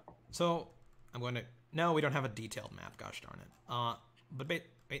 Yep. So, no, we don't have a detailed map, gosh darn it. But wait,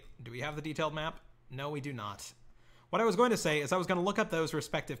 do we have the detailed map? No, we do not. What I was going to say is I was going to look up those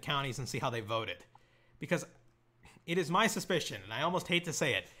respective counties and see how they voted. Because it is my suspicion, and I almost hate to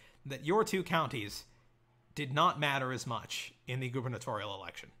say it, that your two counties did not matter as much in the gubernatorial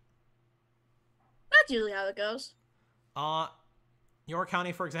election. That's usually how it goes. Your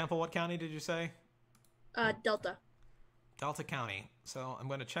county, for example, what county did you say? Delta. Delta County. So I'm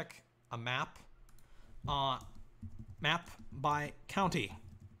going to check a map. Map by county.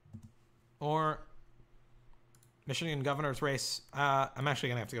 Or Michigan governor's race. I'm actually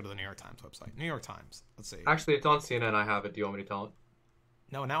going to have to go to the New York Times website. New York Times. Let's see. Actually, it's on CNN. I have it. Do you want me to tell it?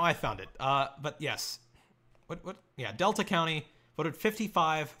 No, now I found it. But yes. What? Yeah, Delta County voted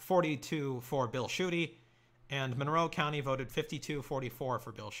 55-42 for Bill Schuette, and Monroe County voted 52-44 for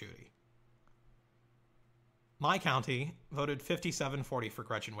Bill Schuette. My county voted 57-40 for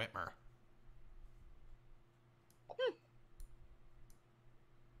Gretchen Whitmer.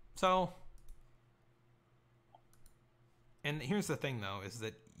 So, and here's the thing, though, is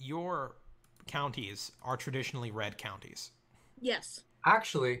that your counties are traditionally red counties. Yes.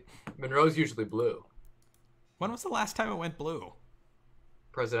 Actually, Monroe's usually blue. When was the last time it went blue?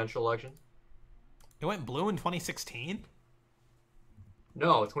 Presidential election? It went blue in 2016?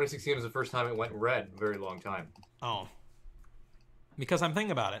 No, 2016 was the first time it went red in a very long time. Oh. Because I'm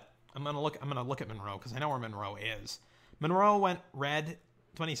thinking about it. I'm gonna look at Monroe, because I know where Monroe is. Monroe went red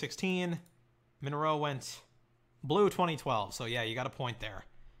 2016. Monroe went blue 2012. So yeah, you got a point there.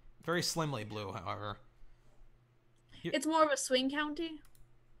 Very slimly blue, however. It's more of a swing county.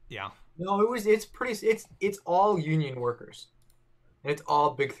 Yeah. No, it's all union workers. And it's all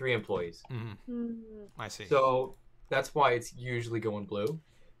Big Three employees. Mm-hmm. I see. So that's why it's usually going blue,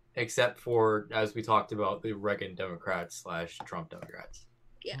 except for, as we talked about, the Reagan Democrats / Trump Democrats.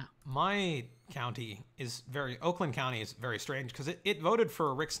 Yeah. My county is Oakland County is very strange because it voted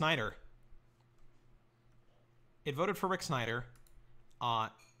for Rick Snyder. It voted for Rick Snyder,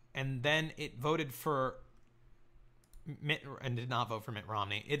 and then it voted for and did not vote for Mitt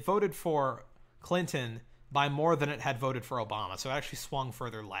Romney. It voted for Clinton by more than it had voted for Obama, so it actually swung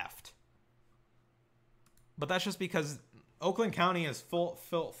further left. But that's just because Oakland County is filled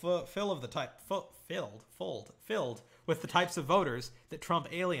with the types of voters that Trump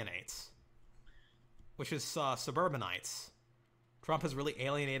alienates, which is suburbanites. Trump has really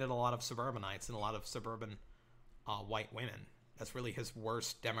alienated a lot of suburbanites and a lot of suburban white women, That's really his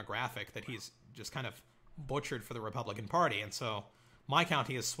worst demographic that he's just kind of butchered for the Republican Party. And so my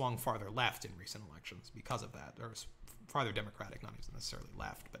county has swung farther left in recent elections because of that, or farther Democratic, not necessarily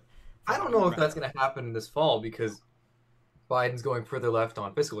left, but I don't know if that's going to happen this fall because Biden's going further left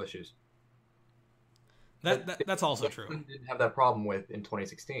on fiscal issues. That's also true. Didn't have that problem with in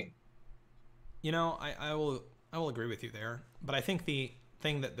 2016. You know, I will agree with you there, but I think the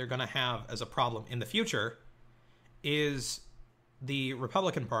thing that they're going to have as a problem in the future is the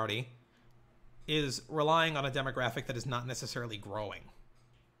Republican Party is relying on a demographic that is not necessarily growing.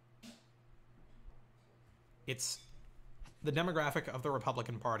 It's the demographic of the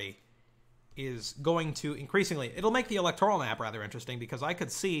Republican Party is going to increasingly, it'll make the electoral map rather interesting because I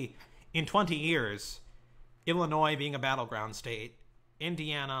could see in 20 years Illinois being a battleground state,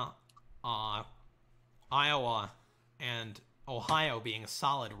 Indiana, Iowa, and Ohio being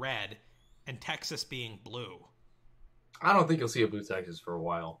solid red, and Texas being blue. I don't think you'll see a blue Texas for a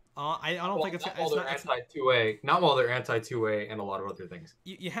while. I don't think it's not while they're anti-2A, not while they're anti-2A and a lot of other things.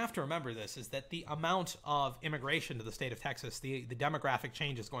 You have to remember this, is that the amount of immigration to the state of Texas, the demographic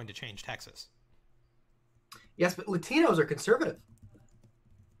change is going to change Texas. Yes, but Latinos are conservative.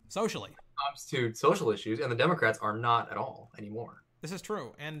 Socially. When it comes to social issues, and the Democrats are not at all anymore. This is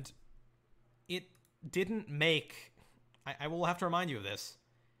true, and it didn't make... I will have to remind you of this.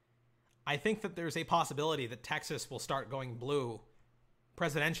 I think that there's a possibility that Texas will start going blue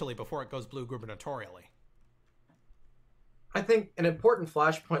presidentially before it goes blue gubernatorially. I think an important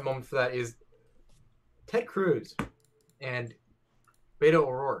flashpoint moment for that is Ted Cruz and Beto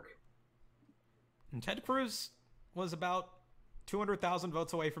O'Rourke. And Ted Cruz was about 200,000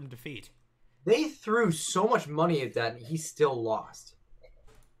 votes away from defeat. They threw so much money at that, and he still lost.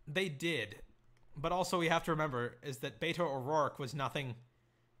 They did. But also we have to remember is that Beto O'Rourke was nothing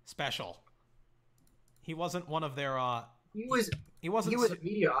special. He wasn't one of their he was a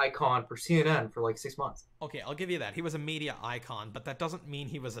media icon for CNN for like 6 months. Okay, I'll give you that. He was a media icon, but that doesn't mean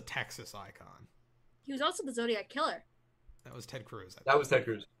he was a Texas icon. He was also the Zodiac Killer. That was Ted Cruz. That was Ted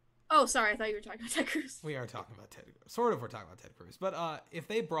Cruz. Oh, sorry, I thought you were talking about Ted Cruz. We are talking about Ted Cruz. Sort of we're talking about Ted Cruz. But if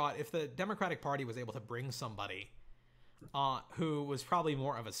the Democratic Party was able to bring somebody who was probably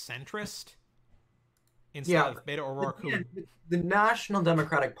more of a centrist instead of Beto O'Rourke, the National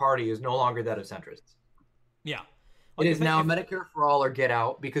Democratic Party is no longer that of centrists. Yeah. It is now Medicare for all or get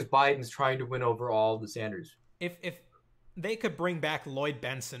out because Biden's trying to win over all the Sanders. If they could bring back Lloyd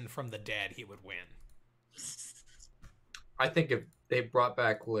Benson from the dead, he would win. I think if they brought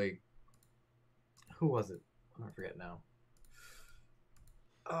back, like, who was it? I forget now.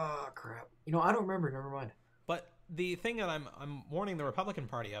 Oh, crap. You know, I don't remember. Never mind. But the thing that I'm warning the Republican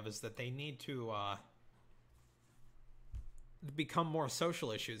Party of is that they need to become more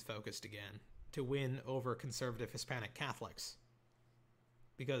social issues focused again to win over conservative Hispanic Catholics.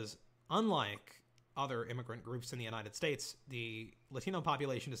 Because unlike other immigrant groups in the United States, the Latino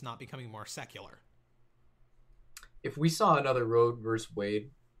population is not becoming more secular. If we saw another Roe versus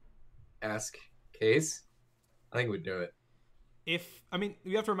Wade-esque case, I think we'd do it. You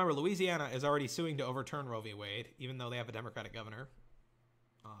have to remember, Louisiana is already suing to overturn Roe v. Wade, even though they have a Democratic governor.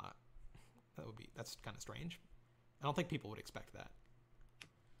 That's kind of strange. I don't think people would expect that.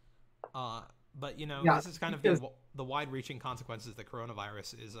 But, this is kind of the wide-reaching consequences of the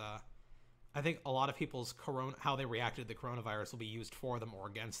coronavirus is, I think a lot of people's how they reacted to the coronavirus will be used for them or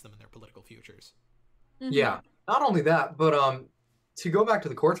against them in their political futures. Mm-hmm. Yeah, not only that, but to go back to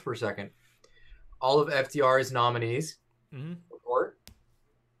the courts for a second, all of FDR's nominees for court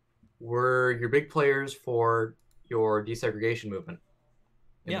were your big players for your desegregation movement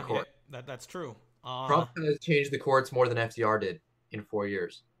in the court. Yeah, that's true. Trump has changed the courts more than FDR did in 4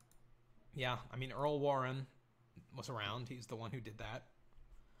 years. Yeah, Earl Warren was around. He's the one who did that.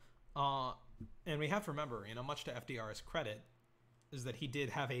 And we have to remember, much to FDR's credit, is that he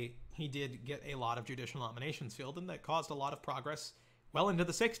did get a lot of judicial nominations filled, and that caused a lot of progress well into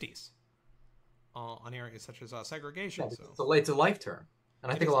the 60s on areas such as segregation. Yeah, it's a life term,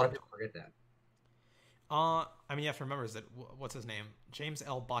 and I think a lot of people forget that. You have to remember is that what's his name? James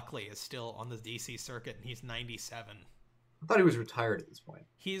L. Buckley is still on the D.C. circuit, and he's 97. I thought he was retired at this point.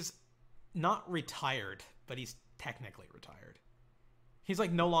 He's not retired, but he's technically retired. He's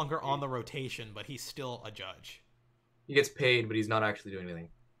like no longer on the rotation, but he's still a judge. He gets paid, but he's not actually doing anything.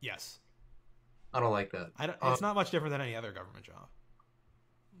 Yes. I don't like that. It's not much different than any other government job.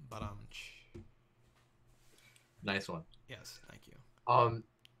 But nice one. Yes, thank you.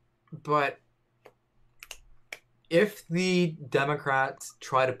 But if the Democrats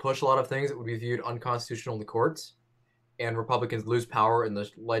try to push a lot of things that would be viewed unconstitutional in the courts, and Republicans lose power in the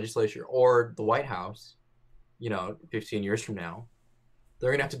legislature or the White House, 15 years from now,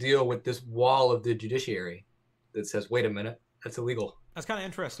 they're gonna have to deal with this wall of the judiciary that says, "Wait a minute, that's illegal." That's kind of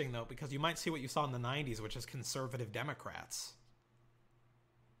interesting though, because you might see what you saw in the '90s, which is conservative Democrats.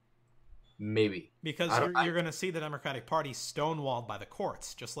 Maybe Because you're going to see the Democratic Party stonewalled by the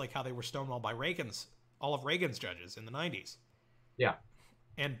courts, just like how they were stonewalled by all of Reagan's judges in the '90s. Yeah.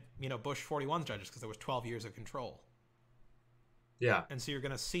 And, Bush 41's judges, because there was 12 years of control. Yeah. And so you're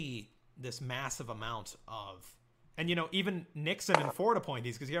going to see this massive amount of... And, even Nixon and Ford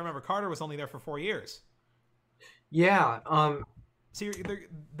appointees, because you gotta remember, Carter was only there for 4 years. Yeah. See,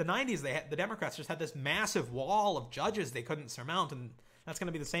 the '90s, the Democrats just had this massive wall of judges they couldn't surmount, and that's going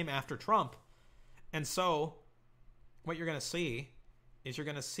to be the same after Trump. And so, what you're going to see is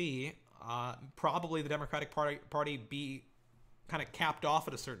probably the Democratic Party be kind of capped off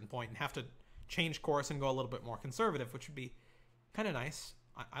at a certain point and have to change course and go a little bit more conservative, which would be kind of nice.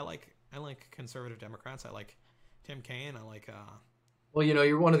 I like conservative Democrats. I like Tim Kaine. I like well,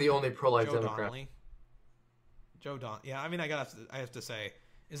 you're one of the only pro-life Joe Democrats. Donnelly. Yeah, I mean, I have to say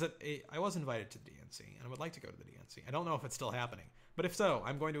is that I was invited to the DNC and I would like to go to the DNC. I don't know if it's still happening, but if so,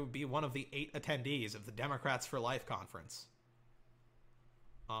 I'm going to be one of the 8 attendees of the Democrats for Life conference,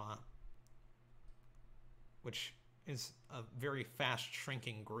 which is a very fast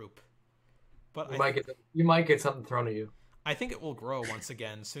shrinking group. But you might get something thrown at you. I think it will grow once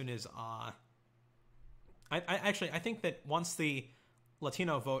again soon as I think that once the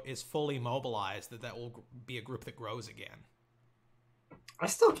Latino vote is fully mobilized, that will be a group that grows again. I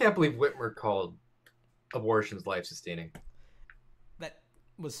still can't believe Whitmer called abortions life-sustaining. That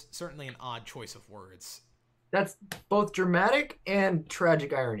was certainly an odd choice of words. That's both dramatic and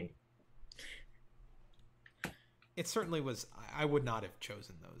tragic irony. It certainly was. I would not have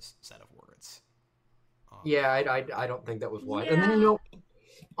chosen those set of words. Yeah, I don't think that was wise. Yeah. And then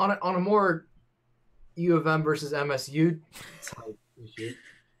on a more U of M versus MSU type issue,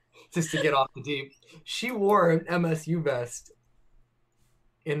 just to get off the deep, she wore an MSU vest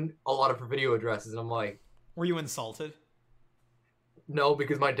in a lot of her video addresses, and I'm like, were you insulted? No,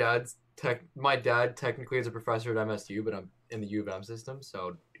 because my dad technically is a professor at MSU, but I'm in the U of M system,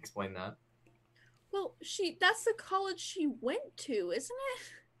 so explain that. Well, that's the college she went to, isn't it?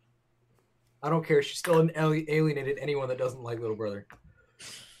 I don't care. She still alienated anyone that doesn't like Little Brother.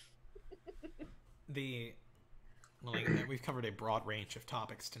 We've covered a broad range of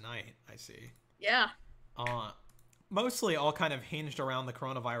topics tonight, I see. Yeah. Mostly all kind of hinged around the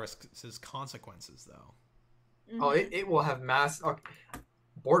coronavirus's consequences, though. Mm-hmm. Oh, it will have mass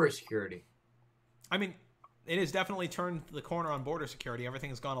border security. I mean, it has definitely turned the corner on border security. Everything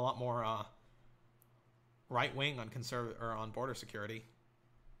has gone a lot more right wing on border security.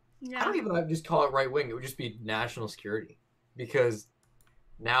 Yeah. I don't even just call it right wing. It would just be national security, because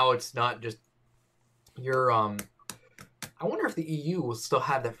now it's not just your. I wonder if the EU will still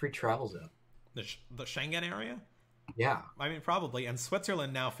have that free travel zone. The Schengen area? Yeah. I mean, probably. And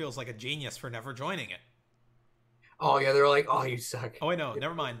Switzerland now feels like a genius for never joining it. Oh yeah, they're like, oh, you suck. Oh, wait, no,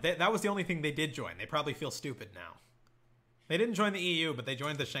 never mind. That was the only thing they did join. They probably feel stupid now. They didn't join the EU, but they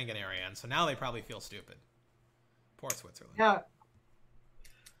joined the Schengen area, and so now they probably feel stupid. Poor Switzerland. Yeah.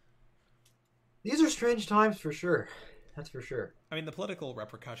 These are strange times for sure. That's for sure. I mean, the political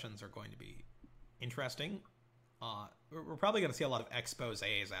repercussions are going to be interesting. We're probably going to see a lot of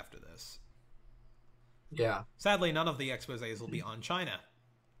exposés after this. Yeah. Sadly, none of the exposés will be on China.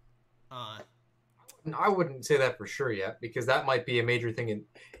 I wouldn't say that for sure yet, because that might be a major thing.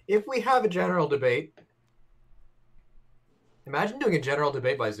 If we have a general debate, imagine doing a general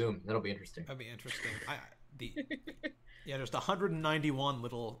debate by Zoom. That'll be interesting. That'd be interesting. Just 191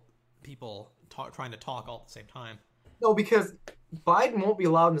 little people trying to talk all at the same time. No, because Biden won't be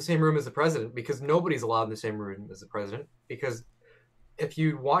allowed in the same room as the president, because nobody's allowed in the same room as the president. Because if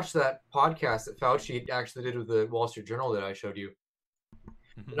you watch that podcast that Fauci actually did with the Wall Street Journal that I showed you,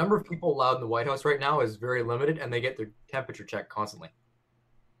 the number of people allowed in the White House right now is very limited, and they get their temperature checked constantly.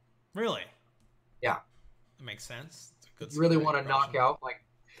 Really? Yeah. It makes sense. It's a good really want to knock out,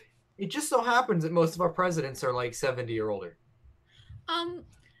 it just so happens that most of our presidents are like 70 or older.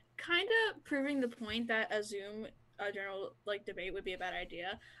 Kind of proving the point that a Zoom general debate would be a bad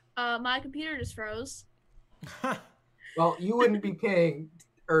idea. My computer just froze. Well, you wouldn't be paying,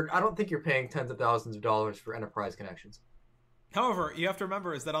 or I don't think you're paying tens of thousands of dollars for enterprise connections. However, you have to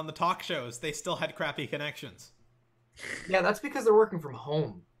remember is that on the talk shows, they still had crappy connections. Yeah, that's because they're working from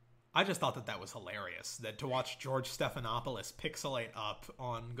home. I just thought that was hilarious, that to watch George Stephanopoulos pixelate up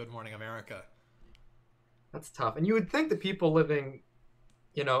on Good Morning America. That's tough. And you would think that people living,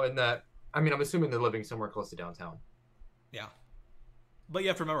 in that, I'm assuming they're living somewhere close to downtown. Yeah. But you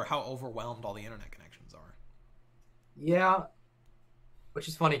have to remember how overwhelmed all the internet connections are. Yeah, which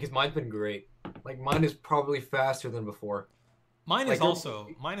is funny because mine's been great. Like mine is probably faster than before. Mine is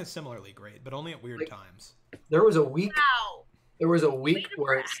Like mine is similarly great, but only at weird like times. there was a week Wow. there was a Way week to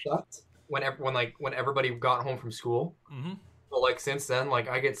where it brag. sucked when everybody got home from school. Hmm. But like since then, like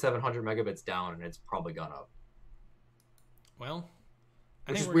I get 700 megabits down and it's probably gone up. Well,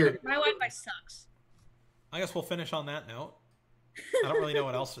 I Which think is we're weird. My Wi-Fi sucks. I guess we'll finish on that note. I don't really know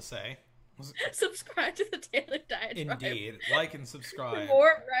what else to say. Subscribe to the Daily Diatribe. Indeed, like and For subscribe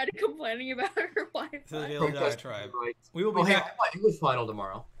more Red complaining about her to the Wi-Fi. Daily Protest Diatribe. rights. We will be Oh, hey, I back. have my English final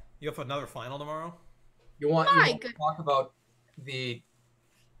tomorrow. You have another final tomorrow? You want My to talk about the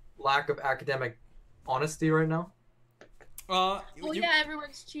lack of academic honesty right now? Oh yeah,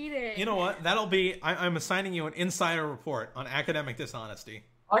 everyone's cheating. You know what? That'll be. I'm assigning you an insider report on academic dishonesty.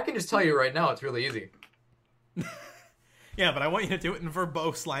 I can just tell you right now, it's really easy. Yeah, but I want you to do it in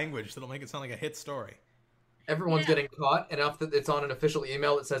verbose language that'll make it sound like a hit story. Everyone's Yeah. getting caught enough that it's on an official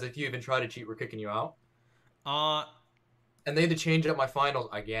email that says if you even try to cheat, we're kicking you out. And they had to change up my finals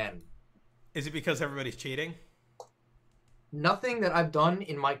again. Is it because everybody's cheating? Nothing that I've done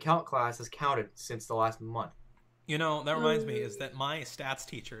in my calc class has counted since the last month. You know, that reminds me is that my stats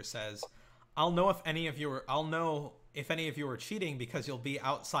teacher says, I'll know if any of you are cheating because you'll be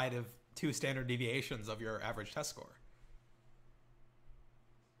outside of 2 standard deviations of your average test score.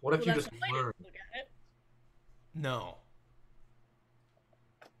 What if Well, you that's just the way to learn? look at it. No.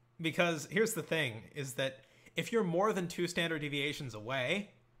 Because here's the thing, is that if you're more than 2 standard deviations away,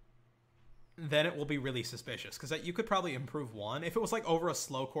 then it will be really suspicious. Because you could probably improve 1. If it was like over a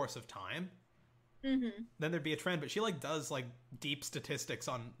slow course of time, then there'd be a trend. But she does deep statistics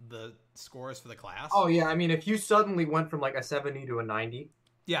on the scores for the class. Oh yeah, I mean, if you suddenly went from like a 70 to a 90,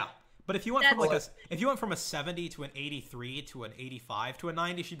 Yeah. But if you went That's- if you went from a 70 to an 83 to an 85 to a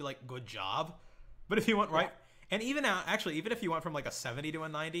 90, she'd be like, good job. But if you went right, and even now, actually, even if you went from like a 70 to a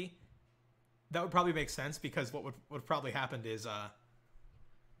 90, that would probably make sense because what would probably happen is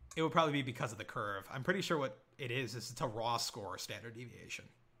it would probably be because of the curve. I'm pretty sure what it is it's a raw score standard deviation.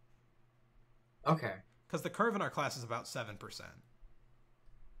 okay. Because the curve in our class is about 7%.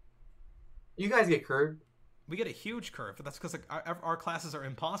 You guys get curved. We get a huge curve, but that's because our classes are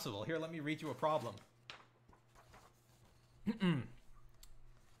impossible. Here, let me read you a problem.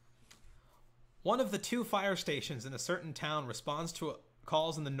 One of the 2 fire stations in a certain town responds to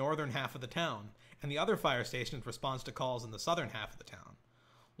calls in the northern half of the town, and the other fire station responds to calls in the southern half of the town.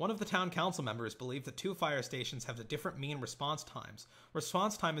 One of the town council members believed that 2 fire stations have different mean response times.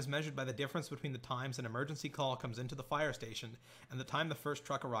 Response time is measured by the difference between the times an emergency call comes into the fire station and the time the first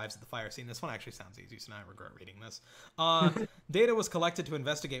truck arrives at the fire scene. This one actually sounds easy, so now I regret reading this. Data was collected to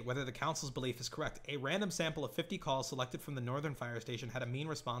investigate whether the council's belief is correct. A random sample of 50 calls selected from the northern fire station had a mean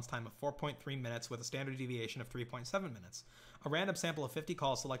response time of 4.3 minutes with a standard deviation of 3.7 minutes. A random sample of 50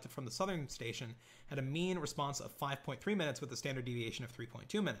 calls selected from the southern station had a mean response of 5.3 minutes with a standard deviation of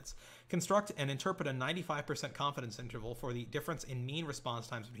 3.2 minutes. Construct and interpret a 95% confidence interval for the difference in mean response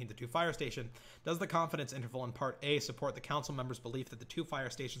times between the 2 fire stations. Does the confidence interval in part A support the council members' belief that the 2 fire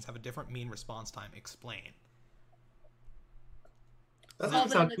stations have a different mean response time? Explain. That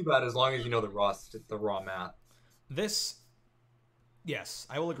doesn't sound too bad as long as you know the raw math. Yes,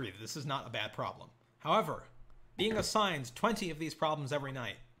 I will agree that this is not a bad problem. However, being assigned 20 of these problems every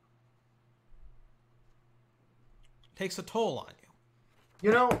night takes a toll on you.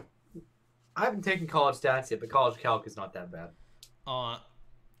 You know, I haven't taken college stats yet, but college calc is not that bad.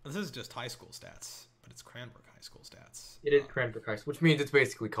 This is just high school stats, but it's Cranbrook High School stats. It is Cranbrook High School, which means it's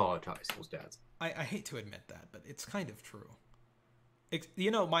basically college high school stats. I hate to admit that, but it's kind of true.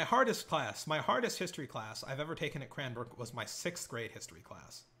 My hardest history class I've ever taken at Cranbrook was my 6th grade history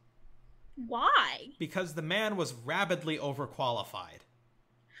class. Why? Because the man was rabidly overqualified.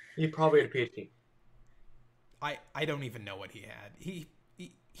 He probably had a PhD. I don't even know what he had.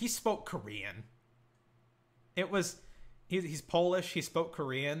 He spoke Korean. He's Polish. He spoke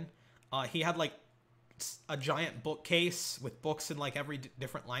Korean. He had a giant bookcase with books in every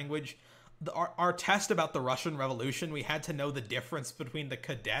different language. Our test about the Russian Revolution, we had to know the difference between the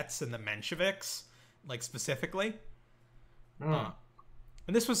cadets and the Mensheviks, specifically. And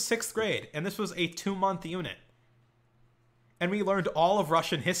this was 6th grade, and this was a 2-month unit. And we learned all of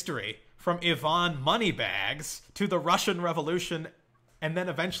Russian history, from Ivan Moneybags to the Russian Revolution, and then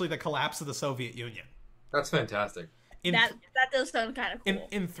eventually the collapse of the Soviet Union. That's fantastic. That does sound kind of cool.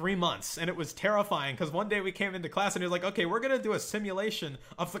 In 3 months, and it was terrifying, because one day we came into class and he was like, okay, we're going to do a simulation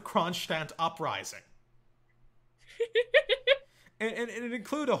of the Kronstadt uprising. and it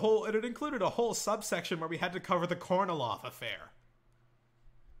included a whole subsection where we had to cover the Kornilov affair.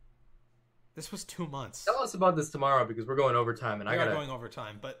 This was 2 months. Tell us about this tomorrow because we're going overtime, and We I are gotta. going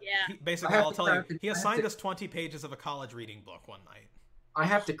overtime, but Yeah. basically, I have I'll to tell you, craft it. he I have assigned to- us 20 pages of a college reading book one night. I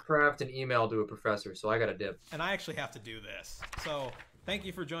have to craft an email to a professor, so I gotta dip. And I actually have to do this. So, thank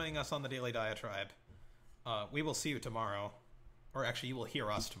you for joining us on the Daily Diatribe. We will see you tomorrow. Or actually, you will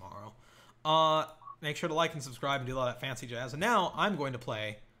hear us tomorrow. Make sure to like and subscribe and do all that fancy jazz. And now, I'm going to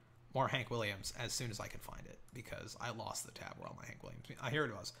play more Hank Williams as soon as I can find it. Because I lost the tab where all my Hank Williams... Here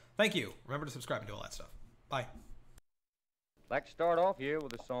it was. Thank you. Remember to subscribe and do all that stuff. Bye. I'd like to start off here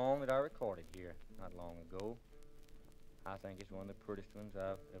with a song that I recorded here not long ago. I think it's one of the prettiest ones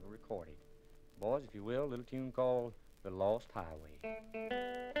I've ever recorded. Boys, if you will, a little tune called The Lost Highway.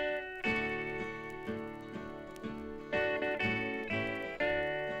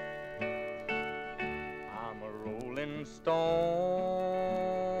 I'm a rolling stone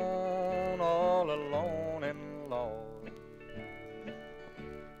all alone and lost.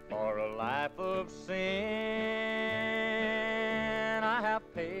 For a life of sin, I have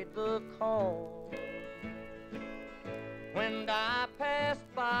paid the cost. When I pass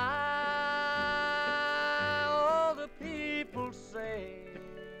by, all the people say,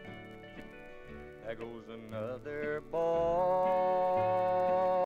 there goes another boy